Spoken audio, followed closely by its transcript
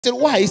said,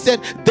 why? He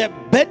said, the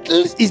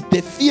battle is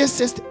the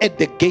fiercest at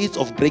the gates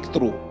of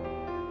breakthrough.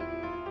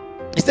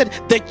 He said,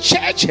 the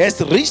church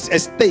has reached a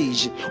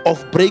stage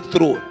of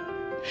breakthrough.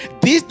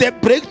 This is the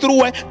breakthrough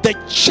where the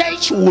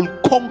church will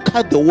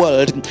conquer the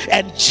world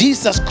and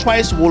Jesus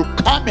Christ will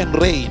come and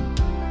reign.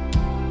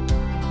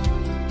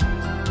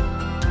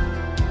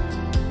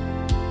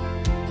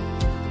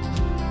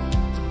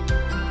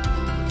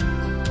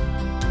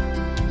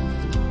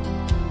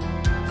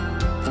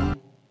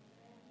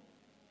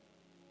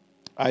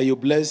 Are you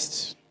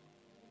blessed?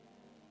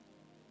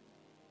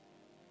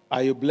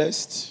 Are you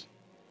blessed?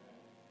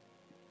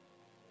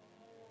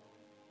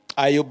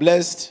 Are you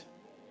blessed?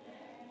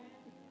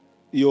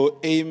 Your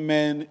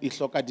amen is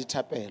hloka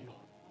dithapelo.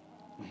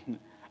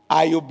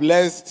 Are you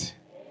blessed?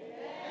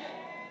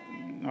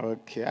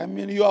 Okay, I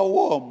mean you are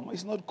warm.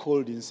 It's not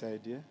cold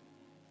inside, yeah?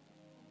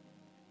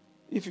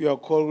 If you are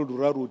cold,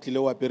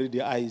 we bury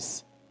the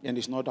ice, and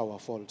it's not our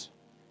fault.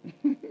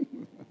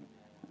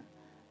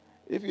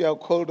 If you are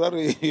cold,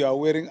 you are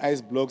wearing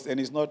ice blocks, and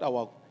it's not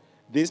our.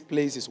 This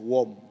place is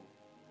warm.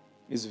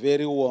 It's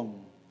very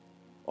warm.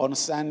 On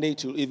Sunday,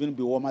 it will even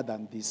be warmer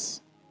than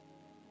this.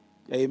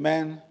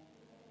 Amen.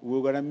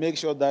 We're going to make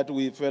sure that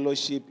we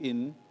fellowship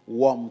in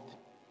warmth.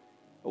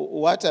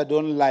 What I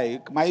don't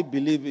like, my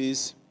belief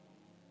is,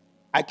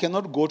 I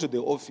cannot go to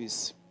the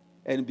office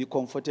and be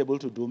comfortable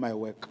to do my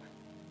work,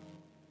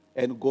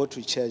 and go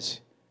to church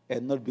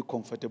and not be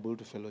comfortable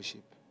to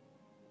fellowship.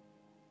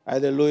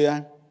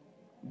 Hallelujah.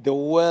 The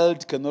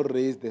world cannot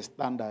raise the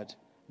standard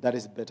that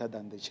is better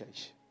than the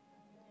church.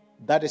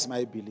 That is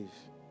my belief.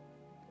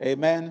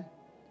 Amen.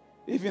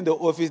 If in the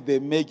office they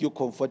make you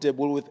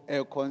comfortable with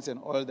air cons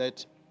and all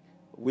that,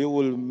 we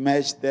will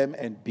match them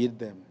and beat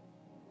them.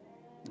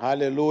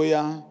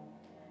 Hallelujah.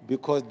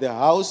 Because the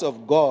house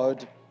of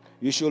God,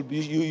 you should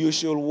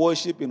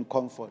worship in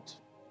comfort.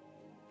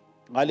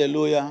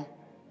 Hallelujah.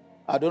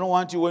 I don't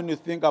want you, when you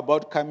think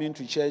about coming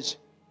to church,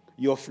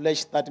 your flesh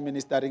start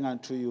ministering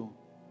unto you.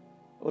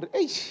 Or,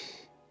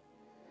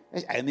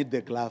 I need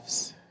the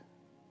gloves.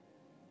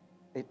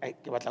 I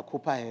want a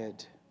coupe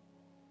ahead.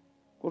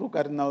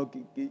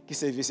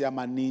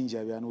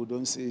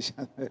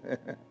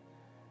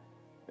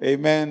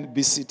 Amen.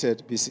 Be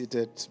seated. Be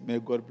seated. May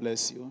God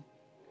bless you.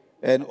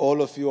 And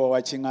all of you are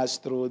watching us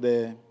through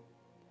the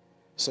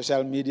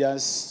social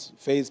medias,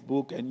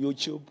 Facebook and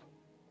YouTube.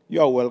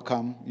 You are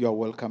welcome. You are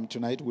welcome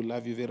tonight. We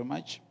love you very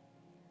much.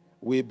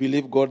 We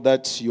believe, God,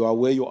 that you are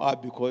where you are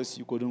because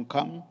you couldn't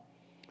come.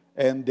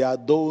 And there are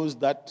those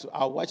that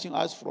are watching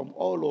us from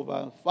all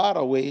over, far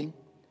away.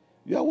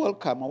 You are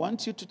welcome. I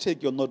want you to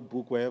take your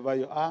notebook wherever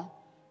you are.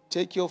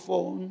 Take your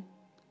phone,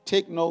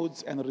 take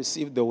notes, and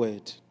receive the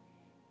word.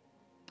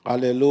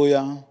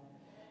 Hallelujah.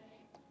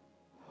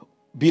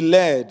 Be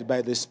led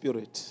by the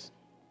Spirit.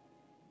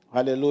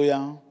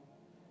 Hallelujah.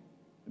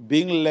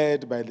 Being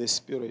led by the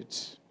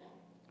Spirit.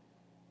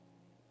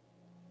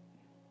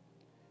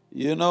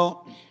 You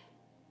know,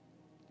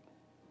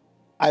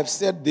 I've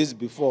said this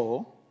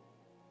before.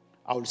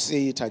 I'll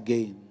say it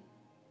again.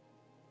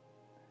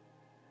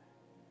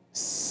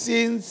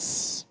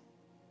 Since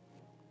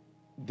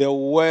the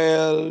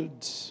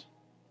world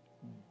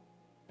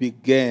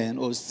began,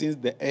 or since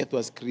the earth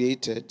was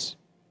created,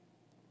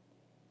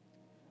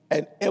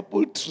 an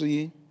apple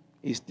tree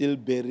is still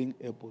bearing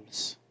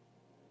apples.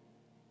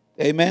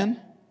 Amen?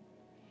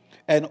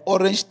 An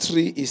orange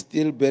tree is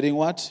still bearing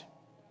what?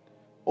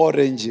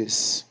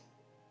 Oranges.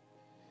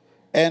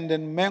 And a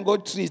mango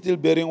tree is still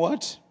bearing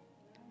what?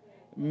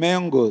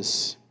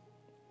 Mangoes.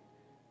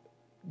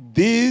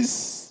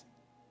 These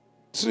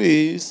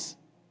trees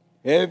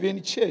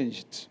haven't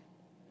changed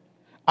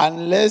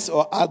unless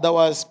or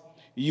otherwise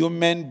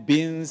human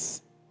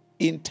beings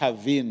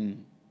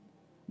intervene.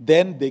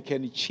 Then they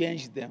can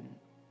change them.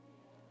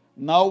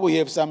 Now we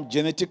have some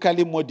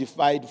genetically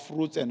modified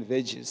fruits and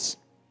veggies.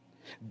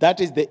 That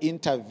is the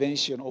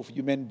intervention of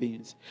human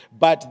beings.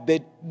 But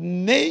the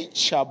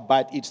nature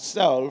by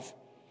itself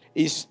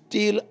is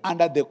still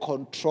under the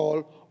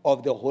control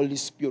of the Holy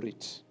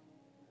Spirit.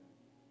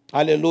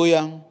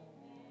 Hallelujah.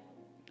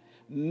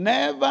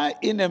 Never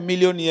in a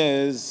million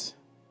years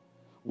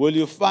will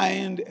you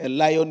find a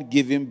lion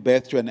giving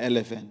birth to an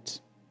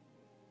elephant.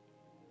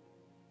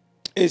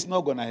 It's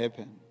not going to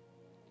happen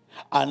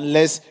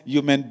unless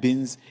human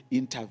beings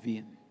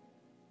intervene.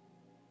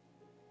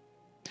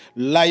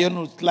 Lion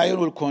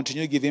will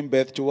continue giving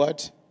birth to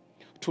what?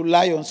 To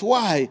lions.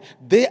 Why?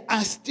 They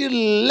are still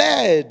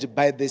led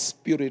by the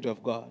Spirit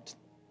of God.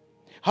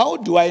 How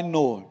do I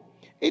know?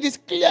 It is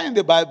clear in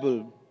the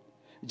Bible.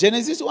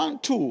 Genesis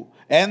 1:2.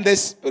 And the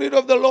Spirit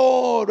of the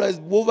Lord was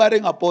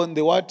hovering upon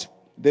the what?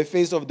 The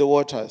face of the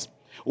waters.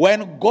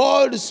 When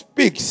God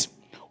speaks,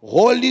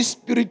 Holy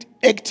Spirit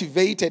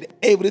activated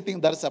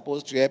everything that's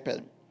supposed to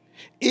happen.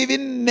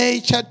 Even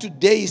nature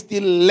today is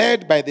still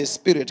led by the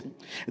Spirit.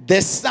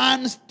 The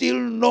sun still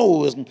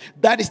knows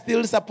that it's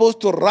still supposed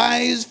to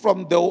rise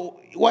from the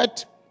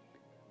what?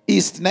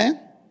 East, ne?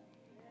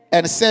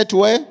 And set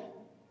where?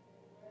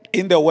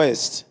 In the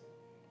west.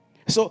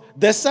 So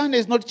the sun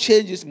has not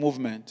changed its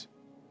movement.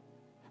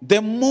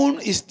 The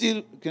moon is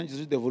still, can you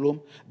read the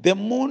volume? The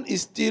moon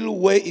is still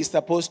where it's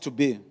supposed to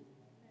be.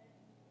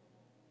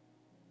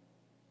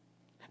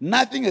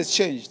 Nothing has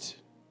changed.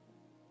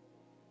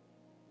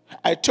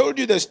 I told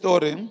you the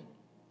story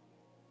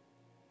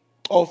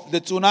of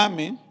the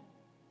tsunami,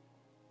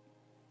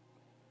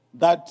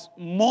 that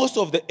most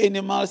of the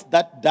animals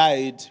that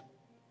died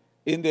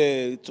in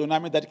the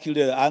tsunami that killed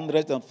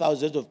hundreds and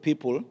thousands of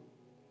people,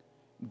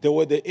 they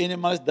were the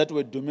animals that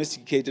were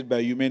domesticated by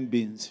human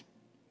beings.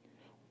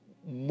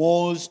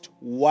 Most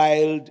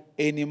wild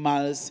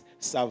animals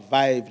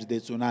survived the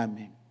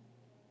tsunami.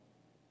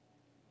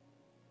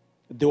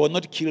 They were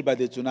not killed by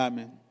the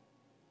tsunami.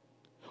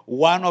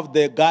 One of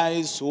the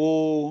guys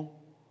who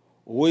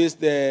is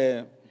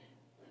the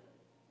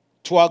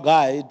tour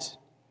guide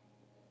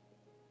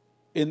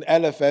in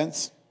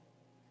elephants,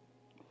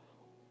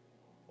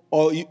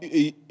 or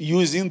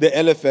using the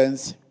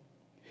elephants,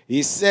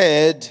 he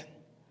said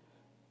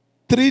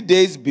 3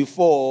 days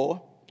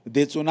before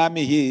the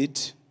tsunami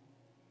hit,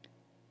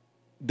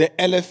 the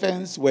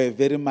elephants were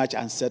very much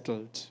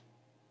unsettled.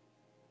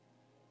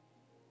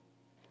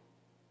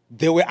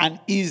 They were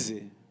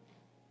uneasy.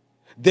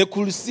 They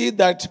could see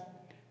that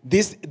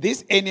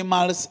these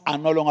animals are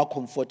no longer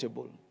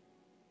comfortable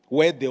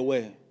where they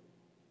were.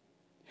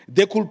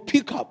 They could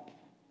pick up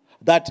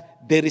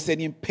that there is an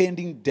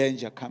impending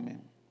danger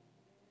coming.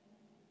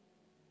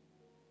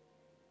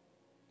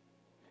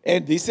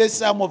 And he says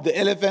some of the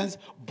elephants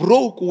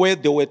broke where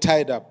they were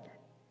tied up.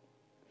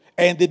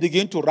 And they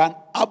began to run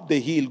up the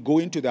hill,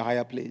 going to the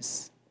higher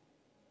place.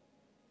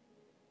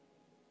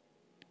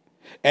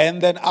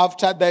 And then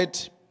after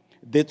that,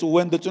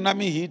 when the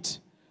tsunami hit,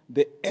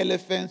 the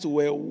elephants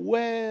were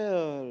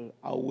well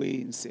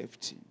away in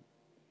safety.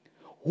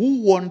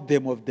 Who warned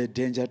them of the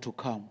danger to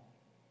come?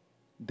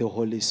 The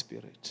Holy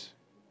Spirit.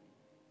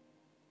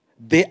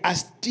 They are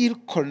still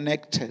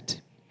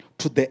connected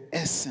to the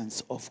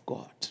essence of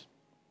God.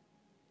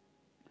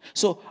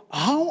 So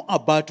how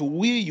about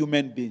we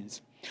human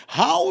beings?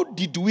 How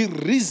did we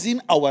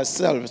reason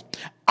ourselves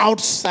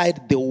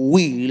outside the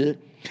will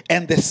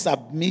and the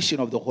submission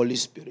of the Holy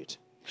Spirit?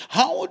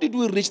 How did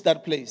we reach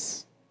that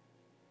place?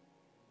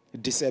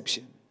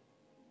 Deception.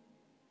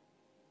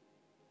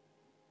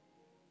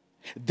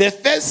 The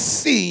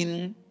first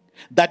sin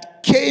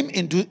that came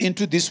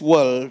into this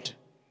world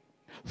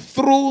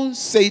through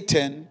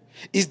Satan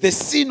is the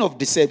sin of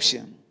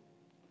deception.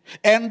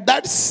 And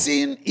that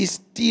sin is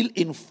still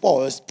in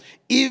force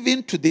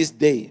even to this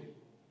day.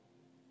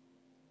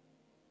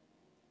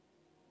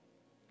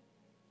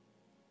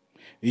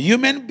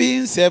 Human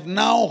beings have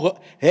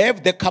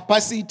the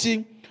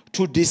capacity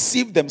to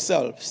deceive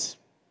themselves.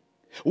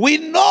 We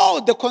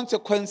know the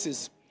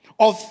consequences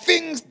of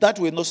things that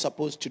we're not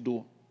supposed to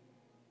do.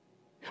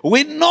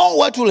 We know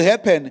what will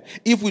happen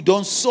if we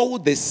don't sow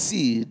the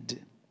seed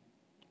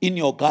in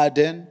your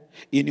garden,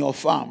 in your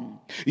farm.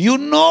 You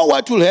know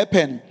what will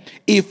happen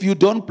if you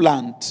don't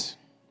plant.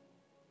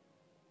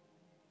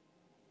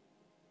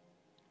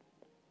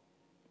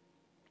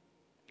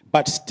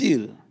 But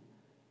still,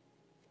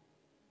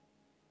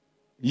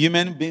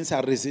 human beings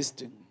are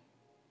resisting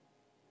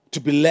to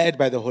be led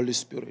by the Holy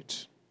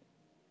Spirit.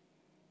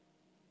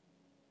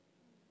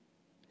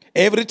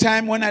 Every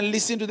time when I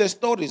listen to the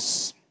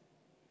stories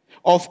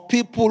of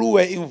people who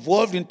were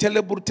involved in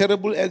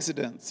terrible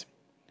accidents,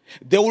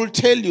 they will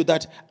tell you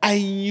that I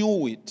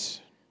knew it.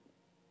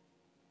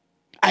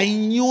 I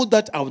knew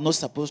that I was not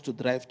supposed to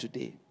drive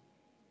today.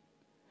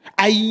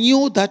 I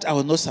knew that I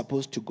was not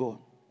supposed to go.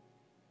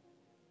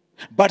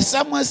 But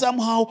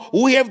somehow,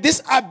 we have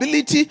this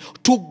ability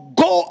to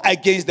go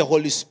against the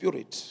Holy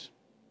Spirit.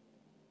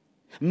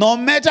 No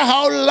matter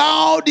how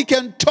loud he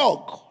can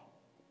talk,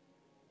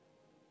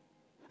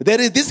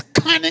 there is this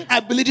cunning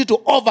ability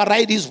to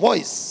override his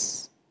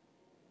voice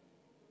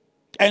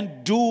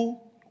and do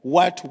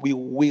what we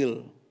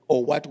will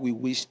or what we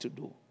wish to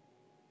do.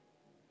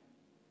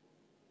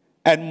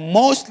 And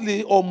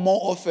mostly or more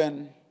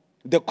often,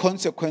 the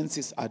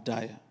consequences are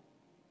dire.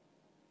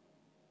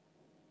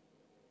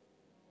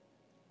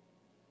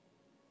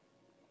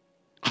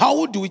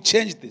 How do we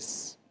change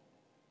this?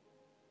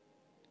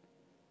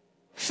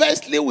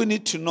 Firstly, we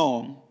need to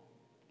know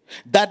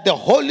that the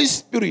Holy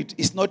Spirit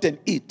is not an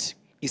it,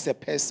 it's a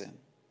person.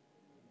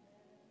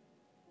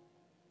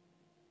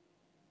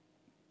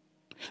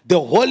 The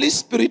Holy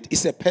Spirit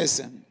is a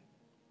person.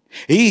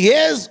 He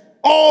has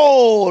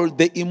all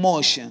the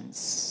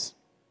emotions.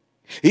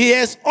 He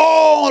has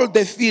all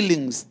the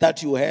feelings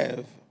that you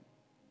have.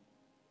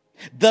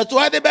 That's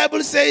why the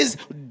Bible says,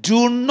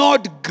 do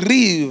not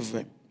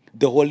grieve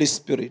the Holy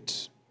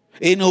Spirit,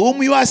 in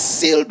whom you are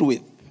sealed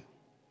with.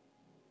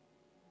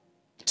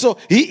 So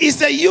he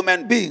is a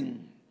human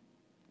being.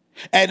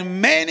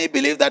 And many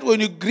believe that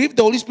when you grieve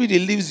the Holy Spirit, he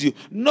leaves you.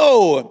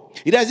 No,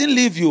 he doesn't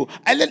leave you.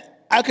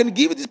 I can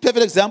give you this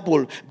perfect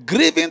example.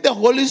 Grieving the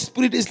Holy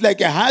Spirit is like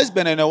a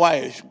husband and a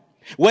wife.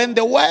 When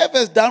the wife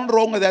has done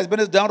wrong and the husband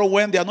has done wrong,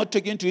 when they are not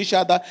talking to each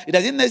other, it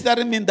doesn't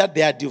necessarily mean that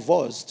they are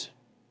divorced.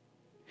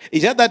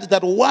 It's just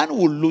that one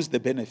will lose the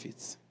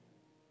benefits.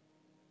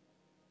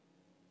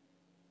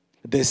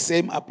 The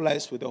same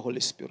applies with the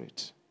Holy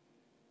Spirit.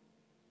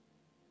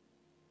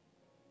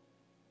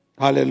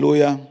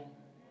 Hallelujah.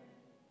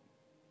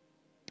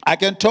 I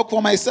can talk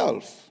for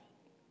myself.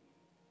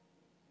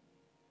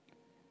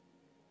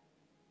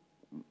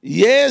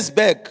 Years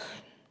back,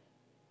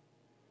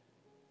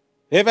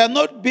 have I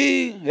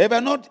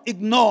not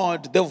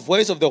ignored the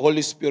voice of the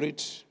Holy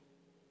Spirit?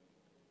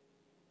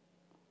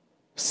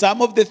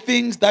 Some of the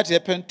things that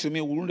happened to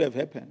me wouldn't have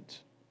happened.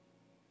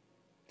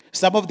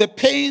 Some of the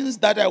pains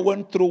that I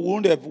went through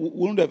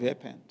wouldn't have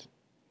happened.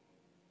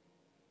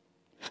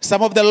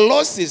 Some of the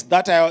losses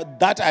that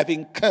I've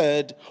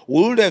incurred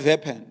wouldn't have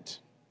happened.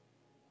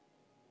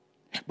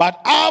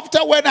 But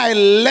after when I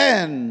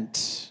learned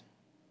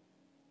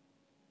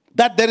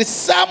that there is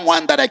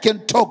someone that I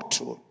can talk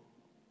to,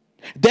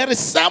 there is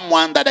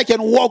someone that I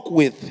can walk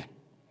with,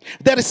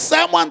 there is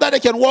someone that I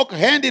can walk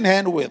hand in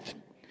hand with.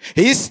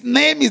 His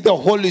name is the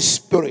Holy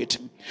Spirit,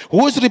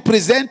 who is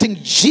representing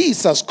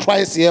Jesus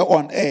Christ here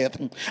on earth.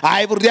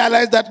 I've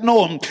realized that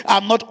no,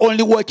 I'm not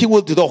only working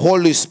with the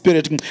Holy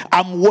Spirit,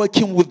 I'm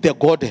working with the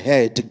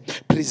Godhead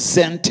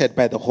presented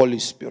by the Holy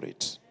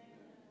Spirit.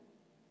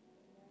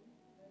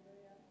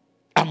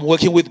 I'm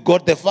working with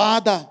God the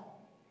Father,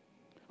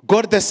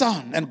 God the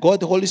Son, and God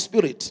the Holy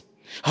Spirit.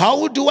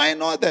 How do I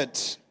know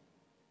that?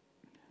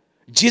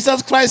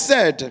 Jesus Christ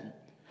said,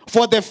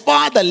 "For the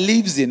Father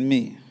lives in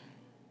me."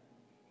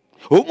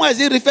 Whom was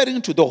he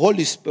referring to? The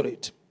Holy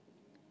Spirit.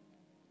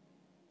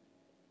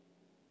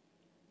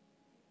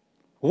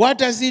 What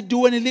does he do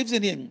when he lives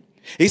in him?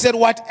 He said,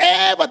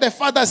 "Whatever the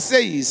Father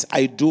says,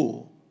 I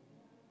do."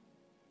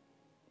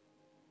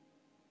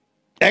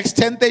 Acts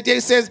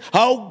 10:38 says,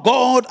 how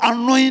God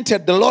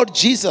anointed the Lord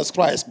Jesus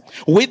Christ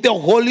with the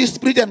Holy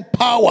Spirit and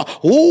power,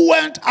 who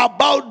went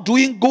about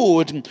doing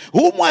good.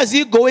 Whom was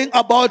he going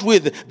about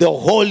with? The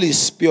Holy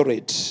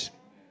Spirit.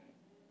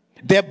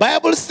 The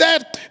Bible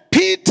said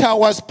Peter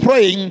was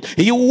praying.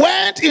 He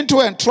went into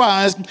a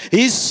trance.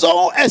 He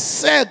saw a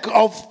sack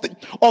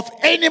of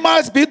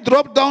animals be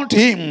dropped down to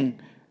him.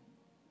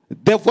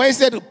 The voice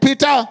said,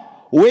 "Peter,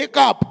 wake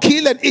up,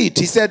 kill and eat."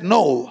 He said,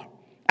 "No,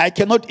 I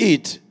cannot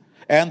eat."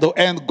 And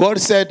God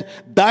said,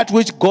 "That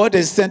which God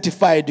has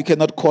sanctified, you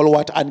cannot call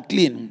what?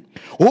 Unclean."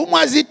 Whom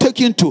was he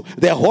talking to?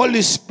 The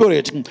Holy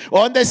Spirit.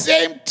 On the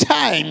same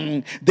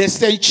time, the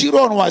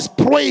centurion was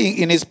praying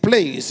in his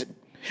place.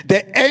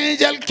 The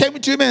angel came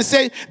to him and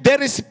said,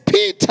 "There is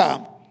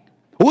Peter,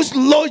 who's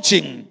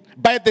lodging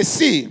by the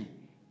sea.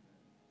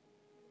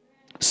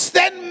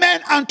 Send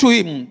men unto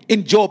him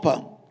in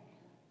Joppa.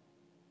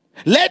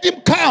 Let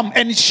him come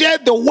and share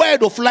the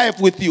word of life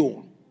with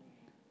you."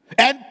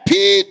 And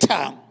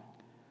Peter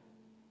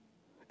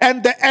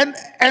and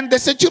the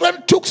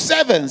centurion took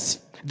servants.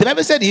 The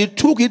Bible said he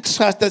took his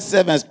trusted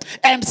servants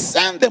and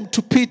sent them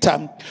to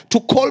Peter to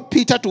call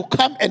Peter to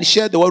come and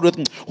share the word with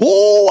him.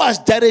 Who was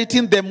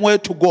directing them where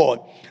to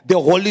go? The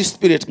Holy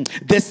Spirit.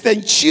 The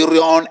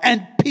centurion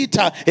and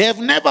Peter have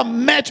never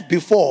met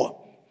before.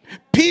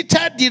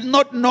 Peter did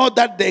not know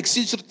that the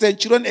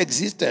centurion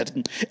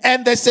existed,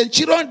 and the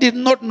centurion did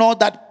not know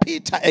that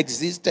Peter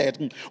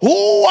existed.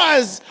 Who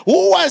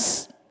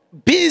was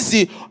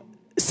busy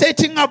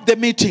setting up the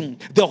meeting?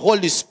 The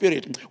Holy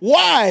Spirit.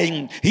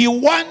 Why? He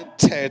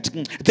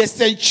wanted the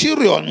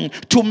centurion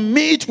to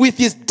meet with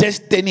his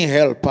destiny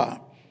helper.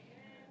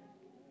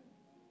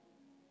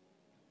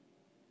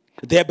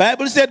 The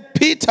Bible said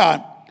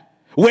Peter,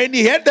 when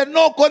he heard the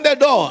knock on the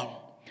door,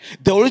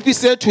 the Holy Spirit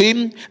said to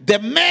him, "The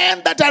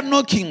men that are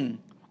knocking,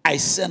 I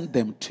send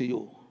them to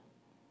you.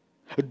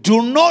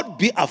 Do not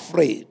be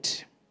afraid.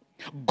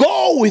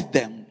 Go with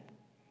them."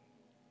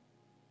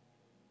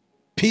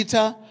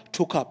 Peter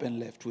took up and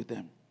left with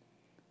them.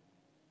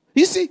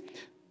 You see,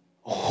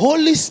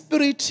 Holy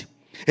Spirit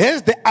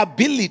has the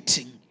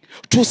ability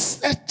to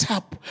set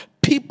up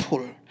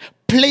people,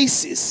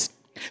 places,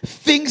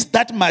 things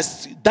that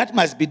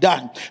must be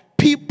done,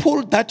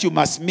 people that you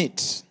must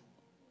meet.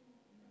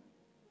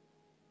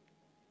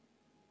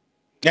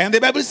 And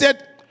the Bible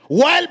said,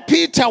 while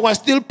Peter was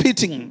still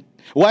preaching,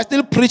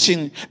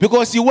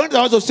 because he went to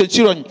the house of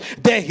centurion,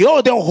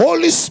 the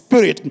Holy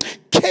Spirit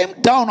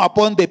came down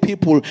upon the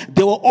people.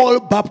 They were all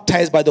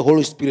baptized by the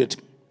Holy Spirit.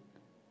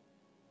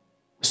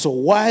 So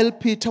while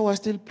Peter was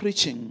still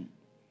preaching,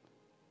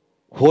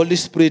 Holy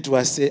Spirit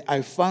was saying,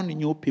 "I found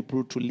new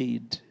people to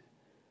lead.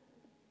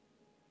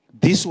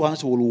 These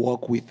ones will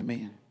walk with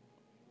me.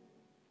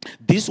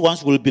 These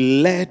ones will be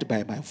led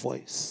by my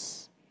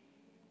voice."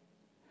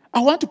 I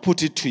want to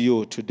put it to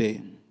you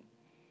today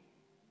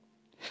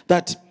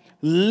that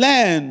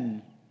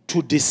learn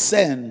to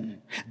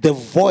discern the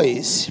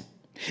voice,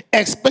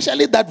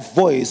 especially that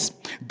voice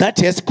that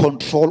has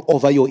control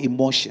over your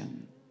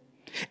emotion.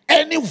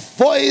 Any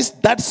voice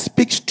that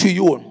speaks to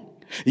you,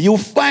 you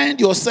find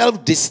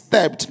yourself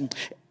disturbed,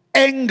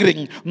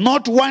 angry,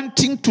 not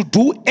wanting to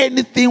do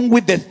anything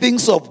with the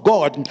things of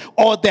God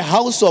or the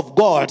house of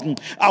God.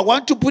 I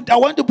want to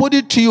put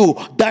it to you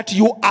that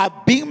you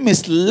are being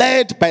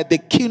misled by the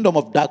kingdom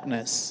of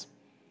darkness.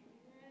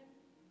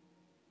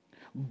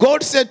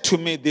 God said to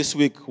me this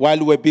week while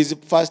we were busy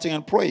fasting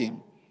and praying,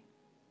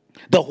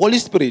 the Holy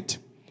Spirit.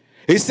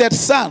 He said,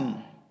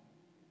 son,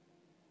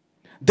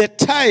 the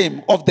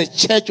time of the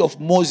church of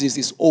Moses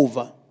is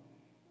over.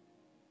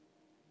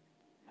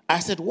 I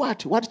said,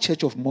 what? What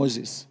church of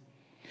Moses?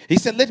 He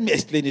said, let me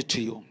explain it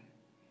to you.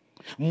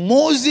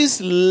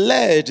 Moses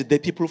led the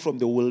people from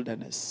the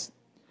wilderness,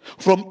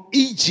 from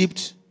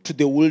Egypt to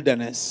the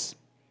wilderness.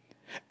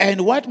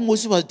 And what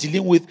Moses was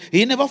dealing with,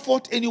 he never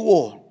fought any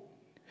war.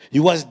 He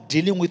was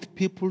dealing with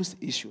people's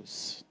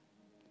issues.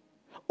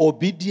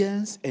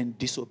 Obedience and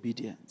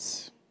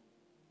disobedience.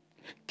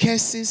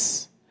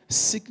 Curses,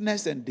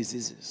 sickness and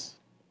diseases.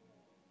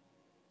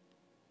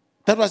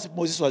 That was what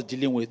Moses was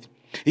dealing with.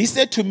 He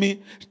said to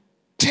me,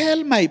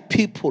 tell my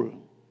people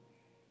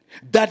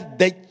that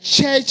the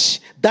church,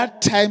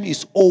 that time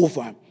is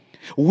over.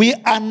 We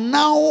are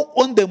now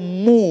on the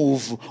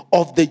move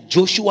of the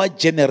Joshua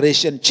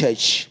generation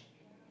church.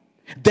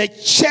 The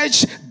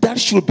church that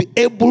should be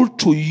able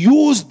to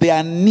use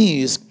their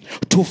knees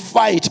to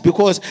fight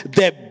because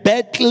the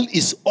battle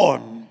is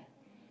on.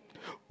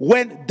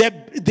 When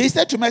they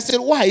said to me, I said,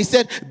 why? He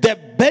said, the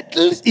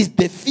battle is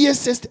the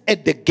fiercest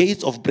at the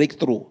gates of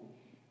breakthrough.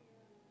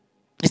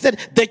 He said,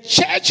 the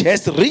church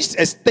has reached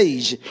a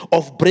stage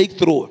of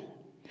breakthrough.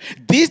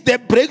 This is the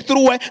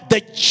breakthrough where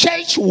the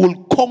church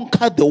will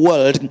conquer the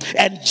world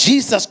and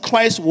Jesus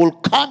Christ will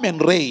come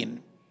and reign.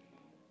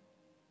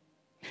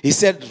 He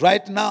said,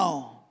 right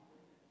now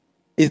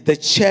is the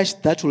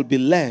church that will be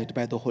led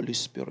by the Holy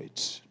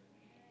Spirit.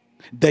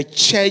 The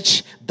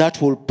church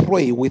that will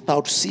pray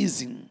without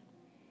ceasing.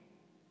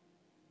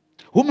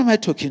 Whom am I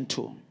talking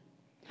to?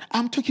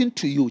 I'm talking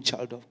to you,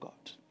 child of God.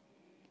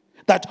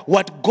 That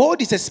what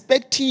God is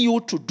expecting you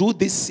to do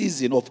this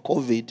season of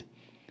COVID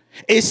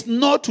is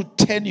not to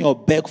turn your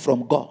back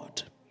from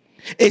God.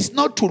 It's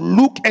not to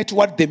look at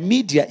what the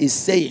media is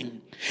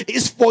saying.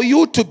 It's for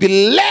you to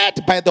be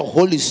led by the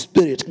Holy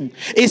Spirit.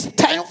 It's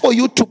time for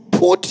you to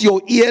put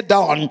your ear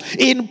down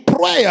in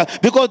prayer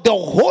because the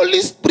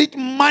Holy Spirit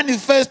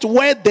manifests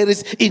where there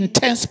is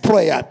intense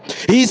prayer.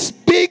 He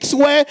speaks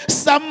where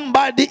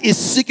somebody is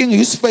seeking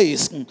his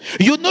face.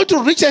 You need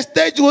to reach a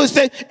stage where you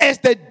say, as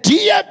the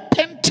deer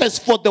panteth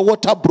for the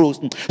water brooks,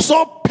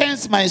 so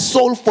pants my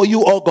soul for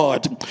you, O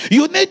God.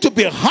 You need to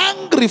be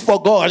hungry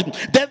for God,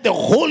 that the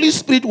Holy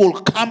Spirit will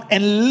come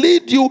and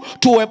lead you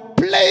to a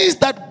place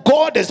that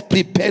God has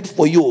prepared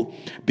for you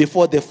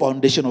before the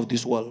foundation of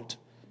this world.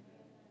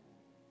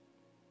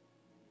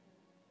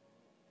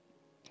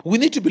 We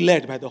need to be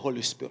led by the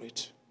Holy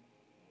Spirit.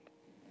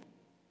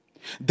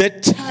 The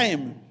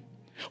time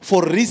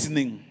for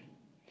reasoning,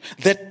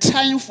 the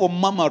time for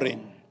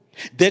murmuring,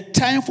 the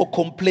time for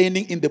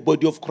complaining in the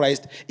body of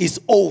Christ is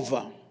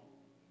over.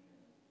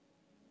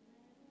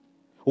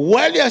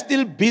 While you are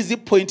still busy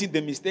pointing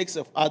the mistakes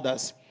of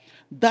others,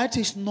 that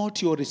is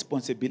not your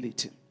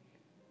responsibility.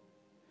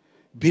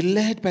 Be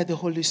led by the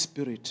Holy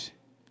Spirit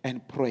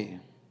and pray.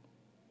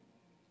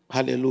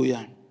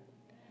 Hallelujah.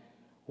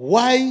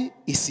 Why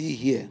is he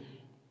here?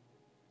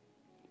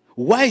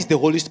 Why is the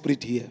Holy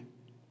Spirit here?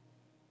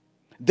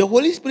 The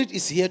Holy Spirit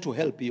is here to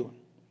help you.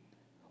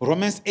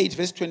 Romans 8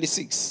 verse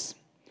 26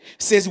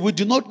 says, we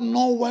do not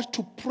know what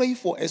to pray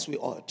for as we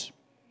ought,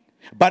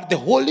 but the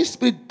Holy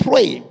Spirit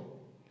pray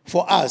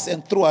for us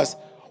and through us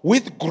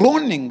with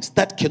groanings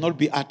that cannot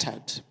be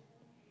uttered.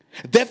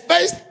 The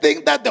first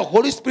thing that the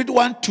Holy Spirit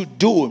wants to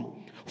do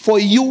for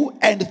you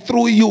and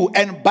through you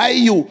and by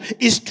you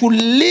is to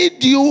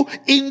lead you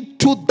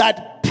into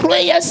that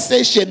prayer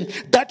session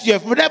that you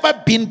have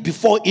never been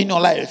before in your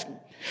life.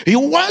 He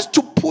wants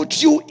to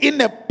put you in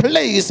a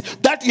place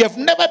that you have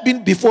never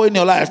been before in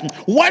your life.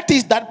 What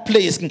is that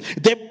place?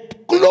 The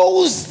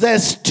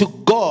closest to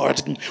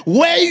God,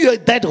 where you're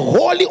that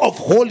holy of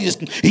holies.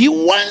 He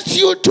wants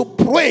you to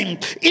pray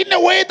in a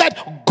way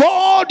that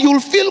God, you'll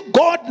feel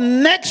God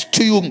next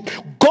to you,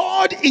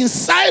 God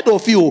inside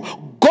of you,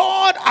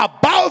 God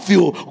above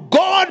you,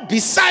 God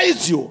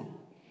besides you.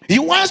 He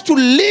wants to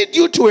lead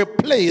you to a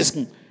place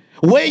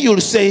where you'll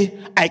say,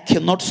 I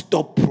cannot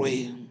stop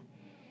praying.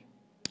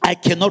 I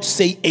cannot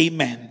say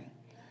amen.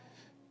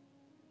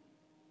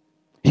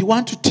 He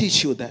wants to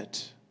teach you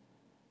that.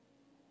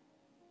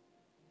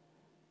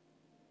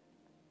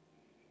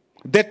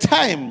 The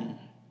time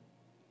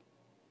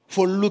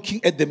for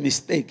looking at the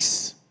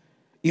mistakes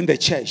in the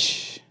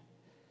church,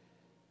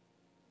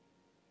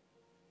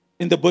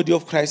 in the body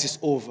of Christ is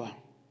over.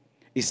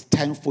 It's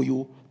time for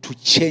you to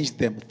change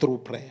them through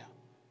prayer.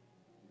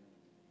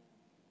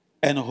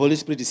 And the Holy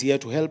Spirit is here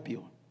to help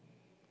you.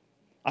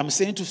 I'm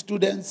saying to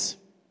students,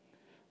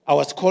 I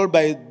was called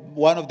by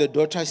one of the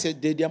daughters, I said,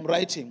 Daddy, I'm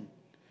writing.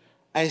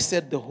 I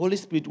said, the Holy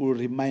Spirit will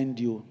remind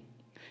you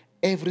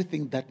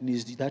everything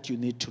that you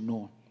need to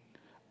know.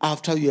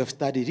 After you have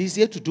studied, he's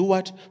here to do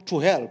what? To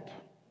help.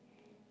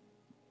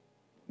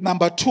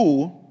 Number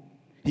 2,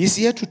 he's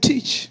here to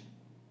teach.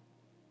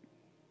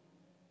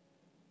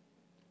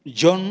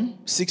 John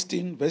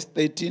 16, verse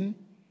 13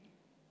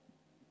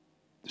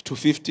 to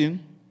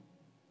 15.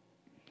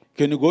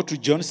 Can you go to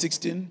John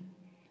 16,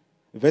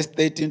 verse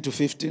 13 to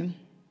 15?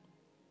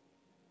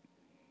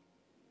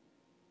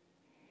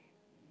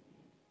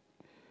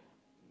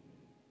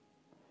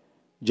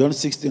 John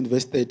 16,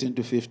 verse 13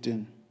 to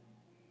 15.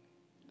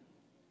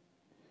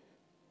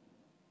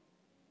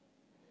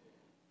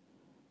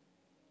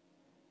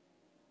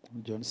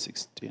 John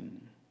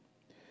 16.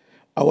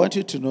 I want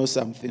you to know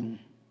something.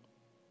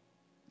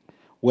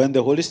 When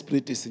the Holy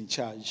Spirit is in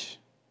charge,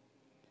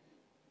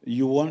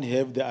 you won't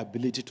have the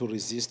ability to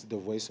resist the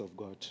voice of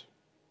God.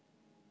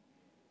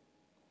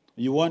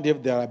 You won't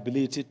have the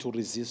ability to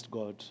resist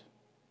God.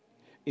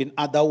 In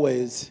other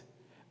words,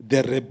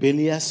 the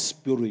rebellious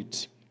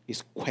spirit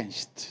is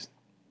quenched,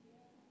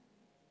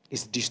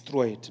 is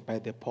destroyed by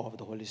the power of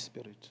the Holy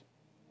Spirit.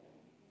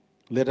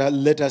 Let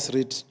us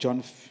read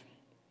John.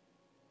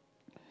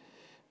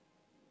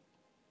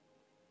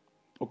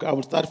 Okay, I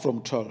will start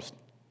from 12.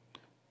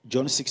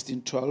 John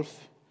 16,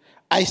 12.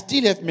 I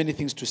still have many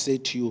things to say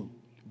to you,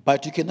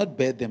 but you cannot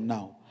bear them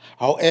now.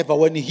 However,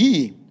 when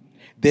He,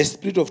 the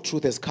Spirit of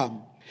truth, has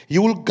come, He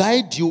will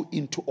guide you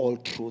into all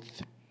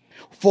truth.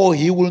 For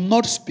He will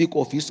not speak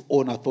of His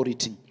own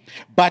authority,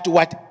 but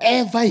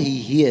whatever He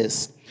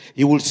hears,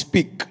 He will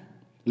speak.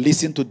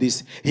 Listen to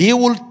this. He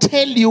will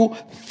tell you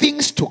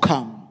things to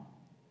come.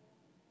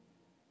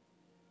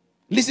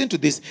 Listen to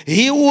this.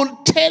 He will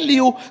tell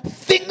you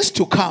things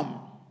to come.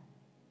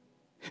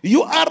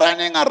 You are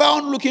running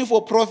around looking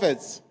for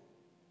prophets.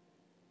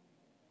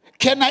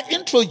 Can I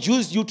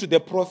introduce you to the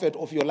prophet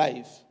of your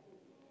life?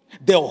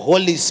 The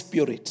Holy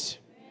Spirit.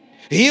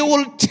 He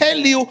will tell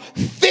you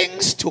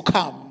things to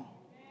come.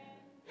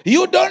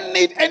 You don't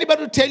need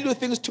anybody to tell you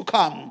things to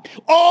come.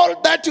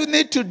 All that you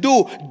need to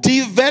do,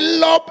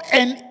 develop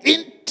an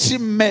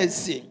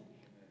intimacy,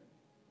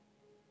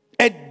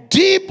 a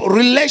deep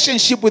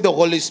relationship with the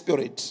Holy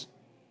Spirit.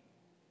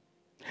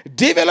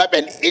 Develop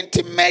an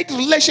intimate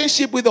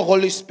relationship with the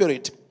Holy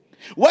Spirit.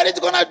 What it's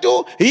going to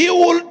do, He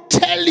will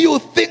tell you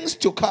things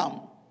to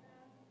come.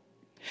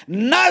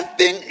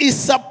 Nothing is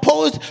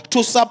supposed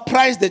to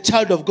surprise the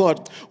child of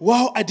God.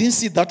 Wow, I didn't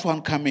see that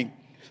one coming.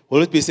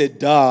 Holy Spirit said,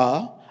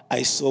 duh,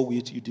 I saw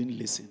it, you didn't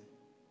listen.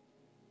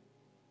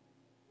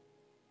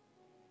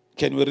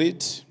 Can we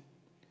read?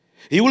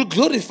 He will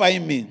glorify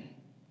me,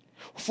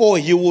 for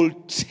He will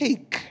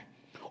take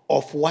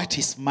of what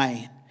is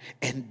mine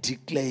and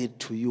declare it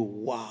to you.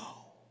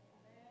 Wow.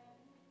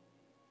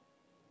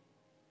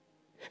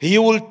 He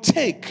will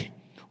take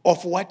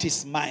of what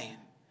is mine.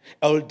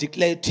 I will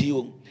declare to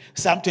you.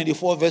 Psalm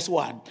 24 verse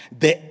 1.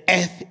 The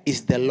earth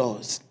is the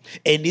Lord's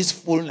and His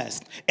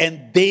fullness,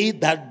 and they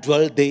that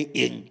dwell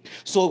therein.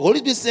 So Holy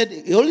Spirit said,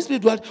 the Holy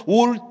Spirit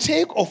will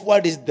take of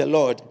what is the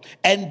Lord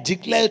and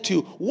declare to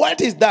you. What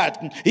is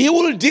that? He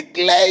will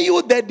declare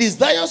you the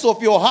desires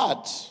of your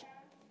heart.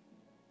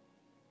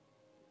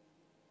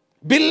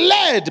 Be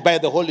led by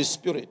the Holy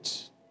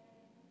Spirit.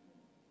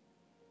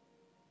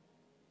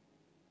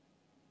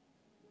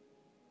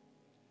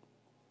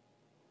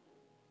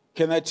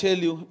 Can I tell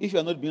you, if you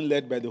are not being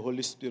led by the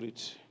Holy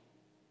Spirit,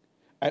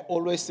 I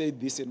always say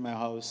this in my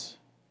house,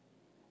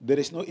 there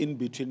is no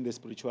in-between in the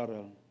spiritual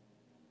realm.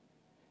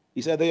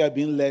 It's either you are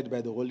being led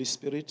by the Holy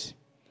Spirit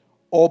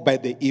or by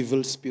the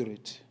evil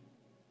spirit.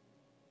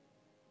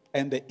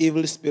 And the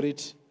evil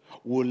spirit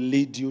will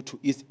lead you to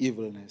its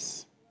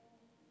evilness.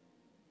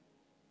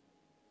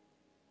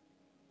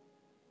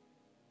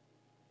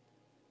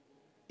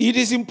 It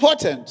is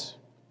important,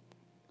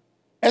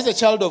 as a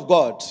child of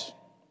God,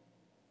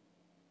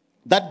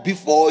 that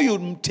before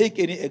you take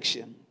any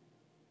action,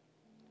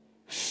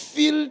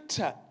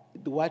 filter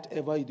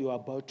whatever you are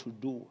about to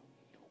do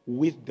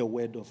with the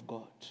Word of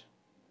God.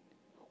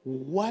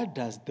 What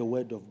does the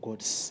Word of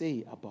God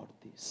say about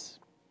this?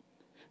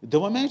 The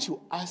moment you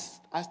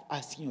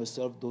asking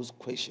yourself those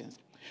questions,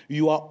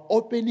 you are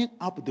opening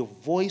up the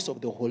voice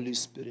of the Holy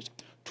Spirit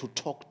to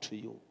talk to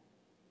you.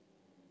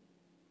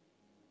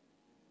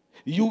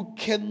 You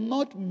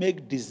cannot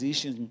make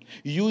decisions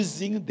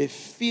using the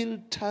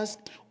filters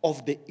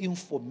of the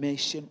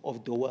information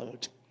of the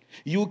world.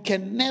 You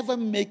can never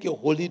make a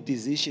holy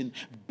decision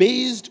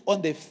based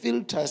on the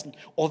filters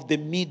of the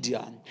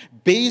media,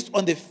 based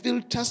on the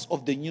filters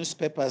of the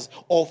newspapers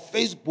or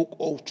Facebook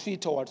or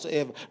Twitter or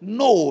whatsoever.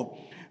 No,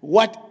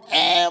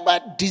 whatever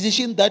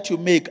decision that you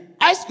make,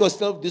 ask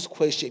yourself this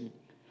question: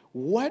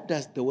 what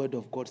does the Word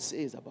of God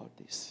say about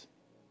this?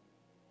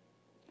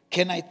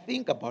 Can I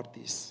think about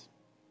this?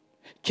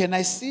 Can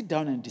I sit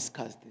down and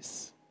discuss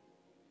this?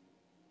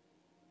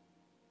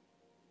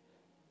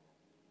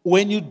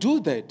 When you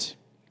do that,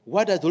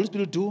 what does the Holy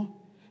Spirit do?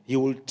 He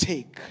will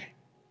take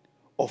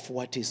of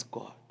what is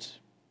God,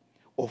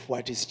 of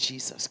what is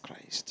Jesus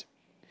Christ,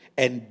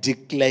 and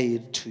declare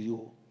it to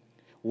you.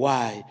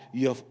 Why?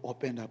 You have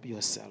opened up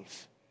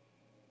yourself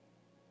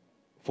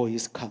for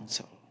His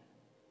counsel.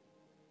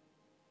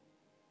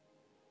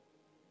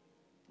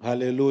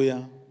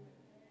 Hallelujah.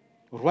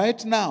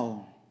 Right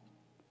now,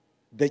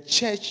 the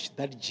church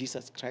that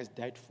Jesus Christ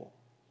died for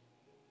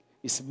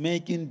is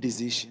making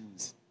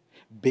decisions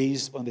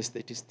based on the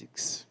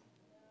statistics.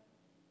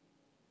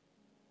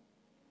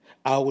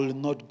 I will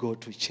not go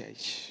to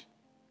church.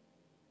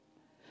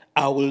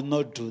 I will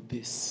not do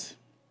this.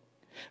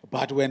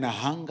 But when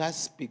hunger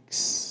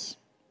speaks,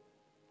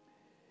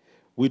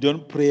 We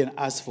don't pray and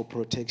ask for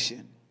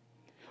protection.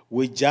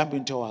 We jump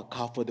into our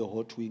car for the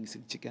hot wings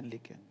in Chicken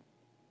Licken.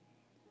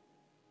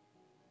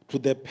 To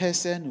the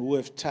person who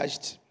have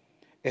touched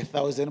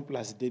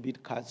 1,000+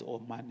 debit cards or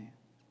money.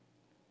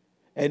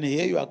 And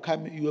here you are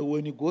coming,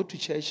 when you go to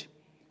church,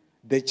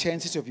 the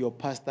chances of your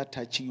pastor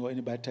touching you or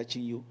anybody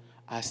touching you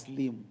are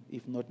slim,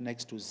 if not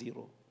next to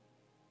zero.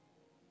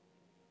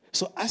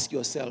 So ask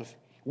yourself,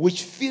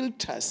 which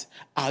filters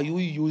are you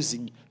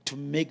using to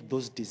make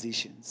those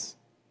decisions?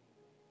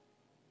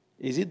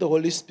 Is it the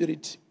Holy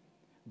Spirit?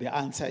 The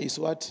answer is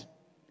what?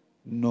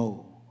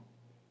 No.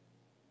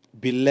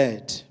 Be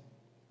led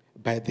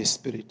by the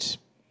Spirit.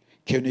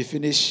 Can we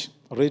finish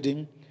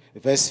reading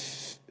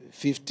verse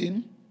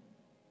 15?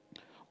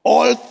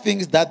 All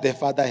things that the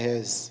Father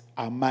has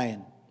are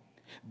mine.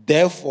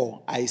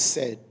 Therefore, I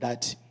said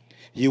that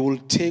he will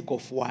take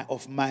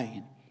of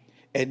mine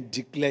and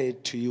declare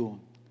it to you.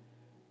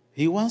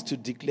 He wants to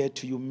declare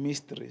to you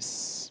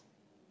mysteries.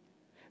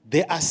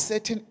 There are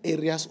certain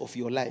areas of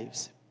your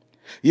lives.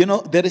 You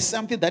know, there is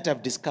something that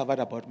I've discovered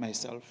about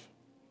myself.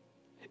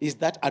 Is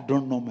that I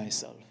don't know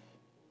myself.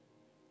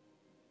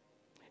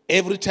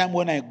 Every time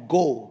when I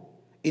go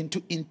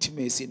into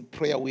intimacy in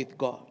prayer with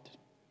God,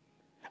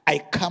 I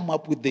come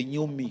up with the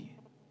new me.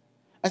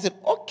 I said,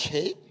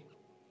 okay,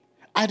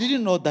 I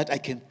didn't know that I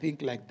can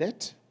think like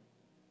that.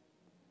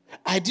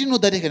 I didn't know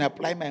that I can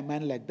apply my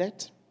mind like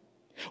that.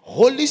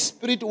 Holy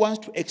Spirit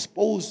wants to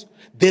expose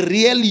the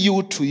real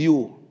you to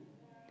you.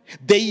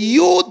 The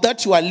you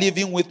that you are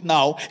living with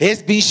now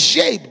has been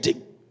shaped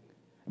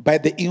by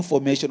the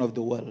information of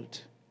the world.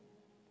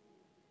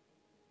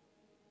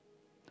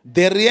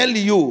 The real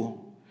you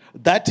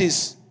that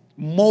is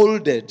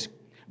molded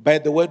by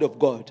the word of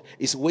God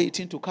is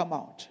waiting to come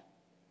out.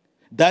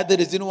 That's the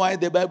reason why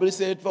the Bible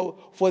said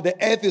for the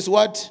earth is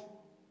what?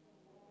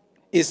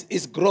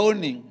 Is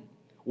groaning.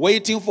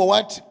 Waiting for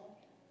what?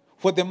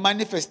 For the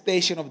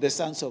manifestation of the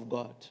sons of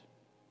God.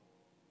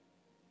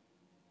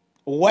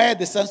 Why are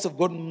the sons of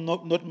God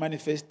not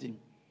manifesting?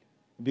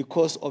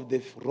 Because of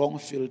the wrong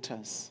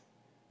filters.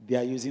 They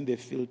are using the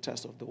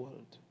filters of the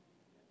world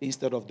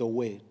instead of the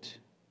word.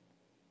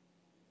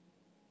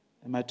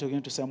 Am I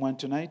talking to someone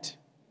tonight?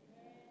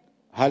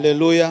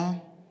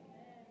 Hallelujah.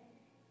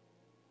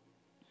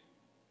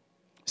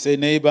 Say,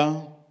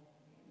 neighbor,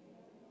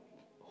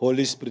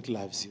 Holy Spirit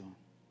loves you.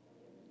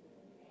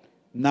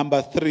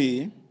 Number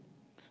 3,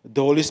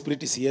 the Holy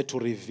Spirit is here to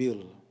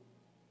reveal.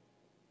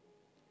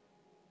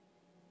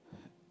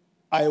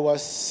 I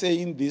was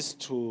saying this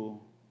to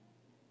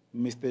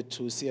Mr.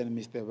 Tusi and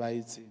Mr.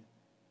 Vaitzi.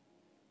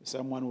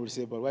 Someone will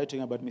say, but why are you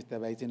talking about Mr.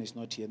 Vaitzi and he's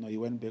not here? No, he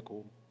went back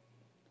home.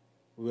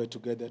 We were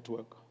together at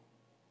work.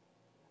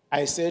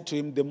 I said to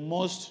him, the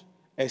most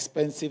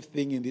expensive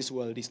thing in this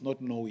world is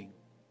not knowing.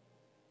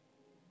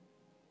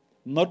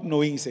 Not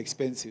knowing is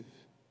expensive.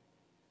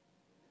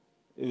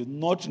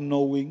 Not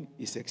knowing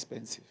is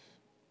expensive.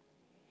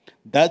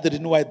 That's the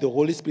reason why the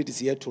Holy Spirit is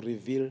here to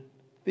reveal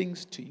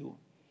things to you.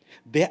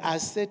 There are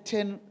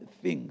certain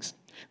things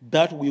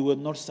that we were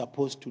not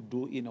supposed to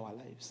do in our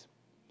lives.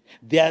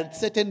 There are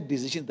certain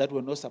decisions that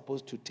we're not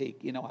supposed to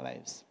take in our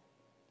lives.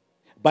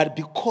 But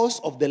because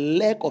of the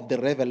lack of the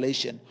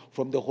revelation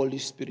from the Holy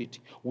Spirit,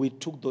 we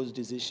took those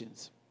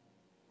decisions.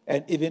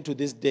 And even to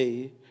this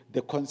day,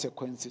 the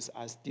consequences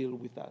are still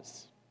with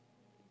us.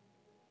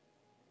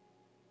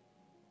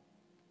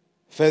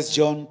 1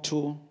 John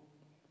 2,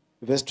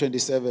 verse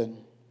 27.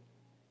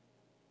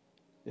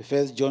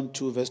 1 John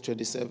 2, verse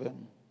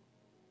 27.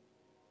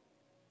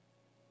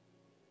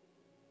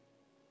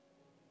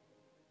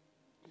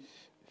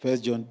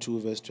 First John 2,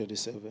 verse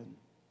 27.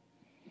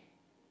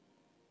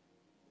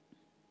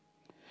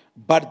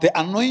 But the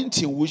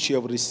anointing which you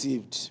have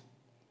received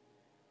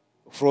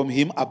from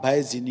him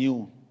abides in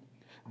you,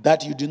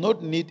 that you do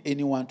not need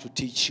anyone to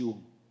teach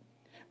you.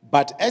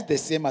 But as the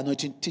same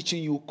anointing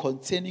teaching you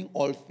concerning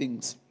all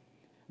things,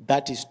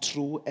 that is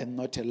true and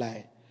not a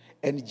lie.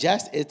 And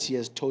just as he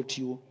has taught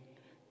you,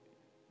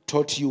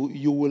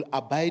 you will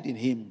abide in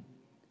him.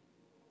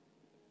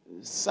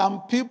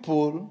 Some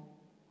people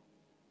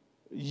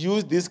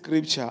use this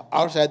scripture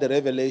outside the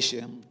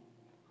revelation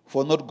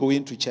for not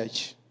going to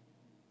church.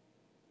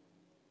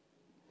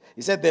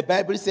 He said, the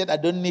Bible said, I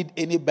don't need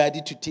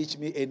anybody to teach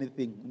me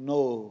anything.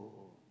 No.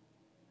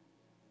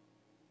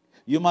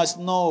 You must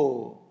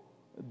know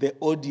the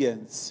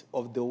audience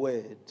of the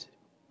word.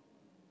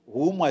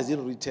 Whom was it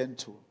written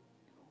to?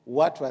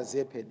 What was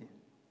happening?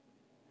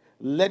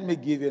 Let me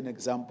give you an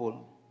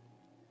example.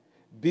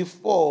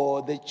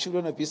 Before the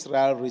children of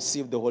Israel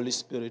received the Holy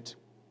Spirit,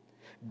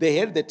 they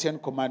had the 10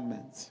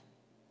 commandments.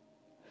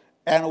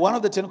 And one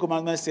of the 10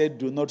 commandments said,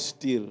 do not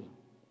steal.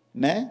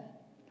 Ne?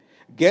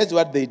 Guess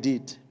what they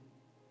did?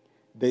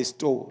 They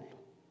stole.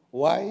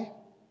 Why?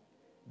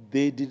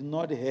 They did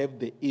not have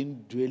the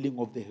indwelling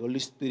of the Holy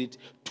Spirit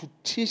to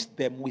teach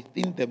them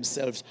within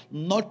themselves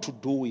not to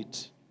do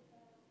it.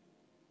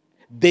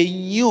 They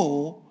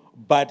knew,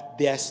 but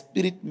their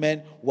spirit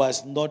man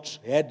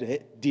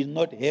did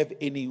not have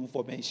any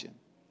information.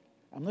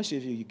 I'm not sure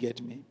if you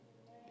get me.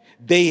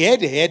 They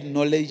had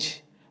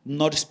knowledge,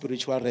 not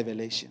spiritual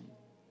revelation.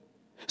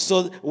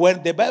 So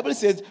when the Bible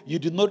says you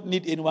do not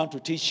need anyone to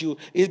teach you,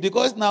 it's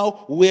because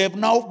now we have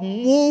now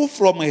moved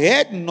from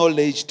head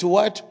knowledge to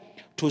what?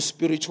 To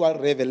spiritual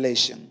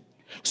revelation.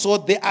 So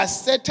there are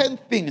certain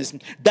things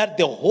that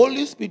the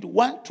Holy Spirit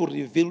wants to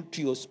reveal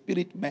to your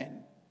spirit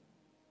man.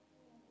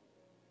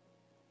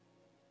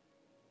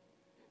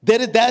 There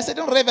are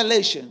certain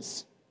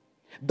revelations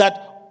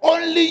that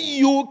only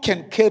you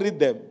can carry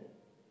them.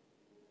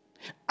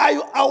 Are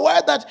you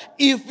aware that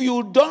if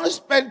you don't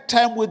spend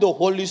time with the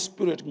Holy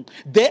Spirit,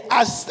 there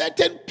are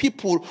certain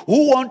people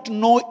who want to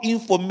know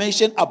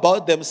information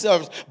about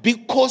themselves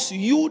because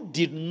you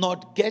did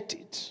not get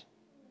it?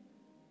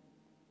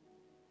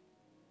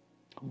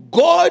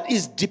 God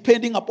is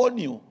depending upon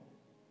you.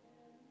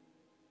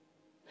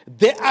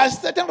 There are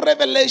certain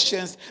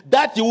revelations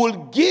that He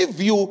will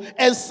give you,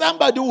 and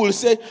somebody will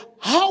say,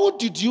 "How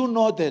did you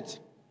know that?"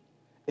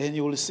 And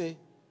you will say,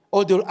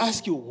 or they will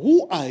ask you,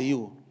 "Who are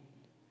you?"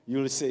 You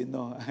will say,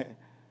 "No,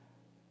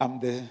 I'm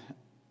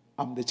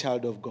the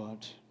child of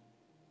God.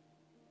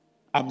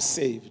 I'm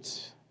saved.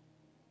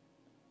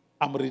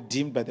 I'm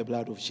redeemed by the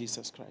blood of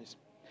Jesus Christ."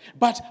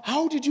 But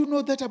how did you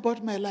know that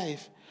about my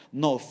life?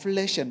 No,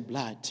 flesh and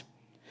blood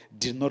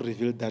did not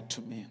reveal that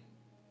to me.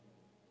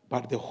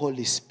 But the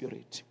Holy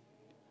Spirit,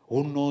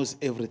 who knows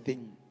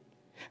everything,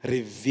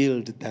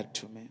 revealed that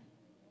to me.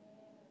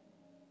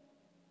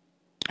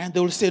 And they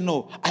will say,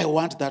 "No, I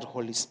want that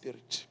Holy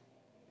Spirit."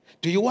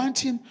 Do you want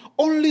Him?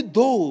 Only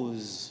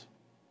those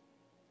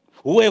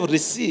who have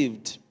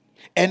received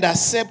and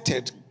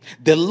accepted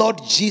the Lord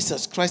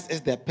Jesus Christ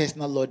as their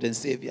personal Lord and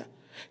Savior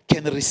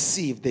can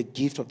receive the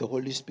gift of the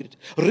Holy Spirit.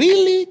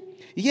 Really?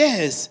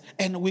 Yes.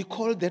 And we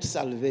call that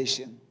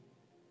salvation.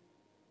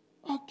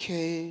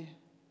 Okay.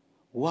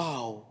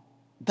 Wow.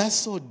 That's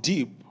so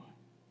deep.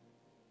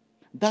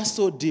 That's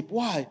so deep.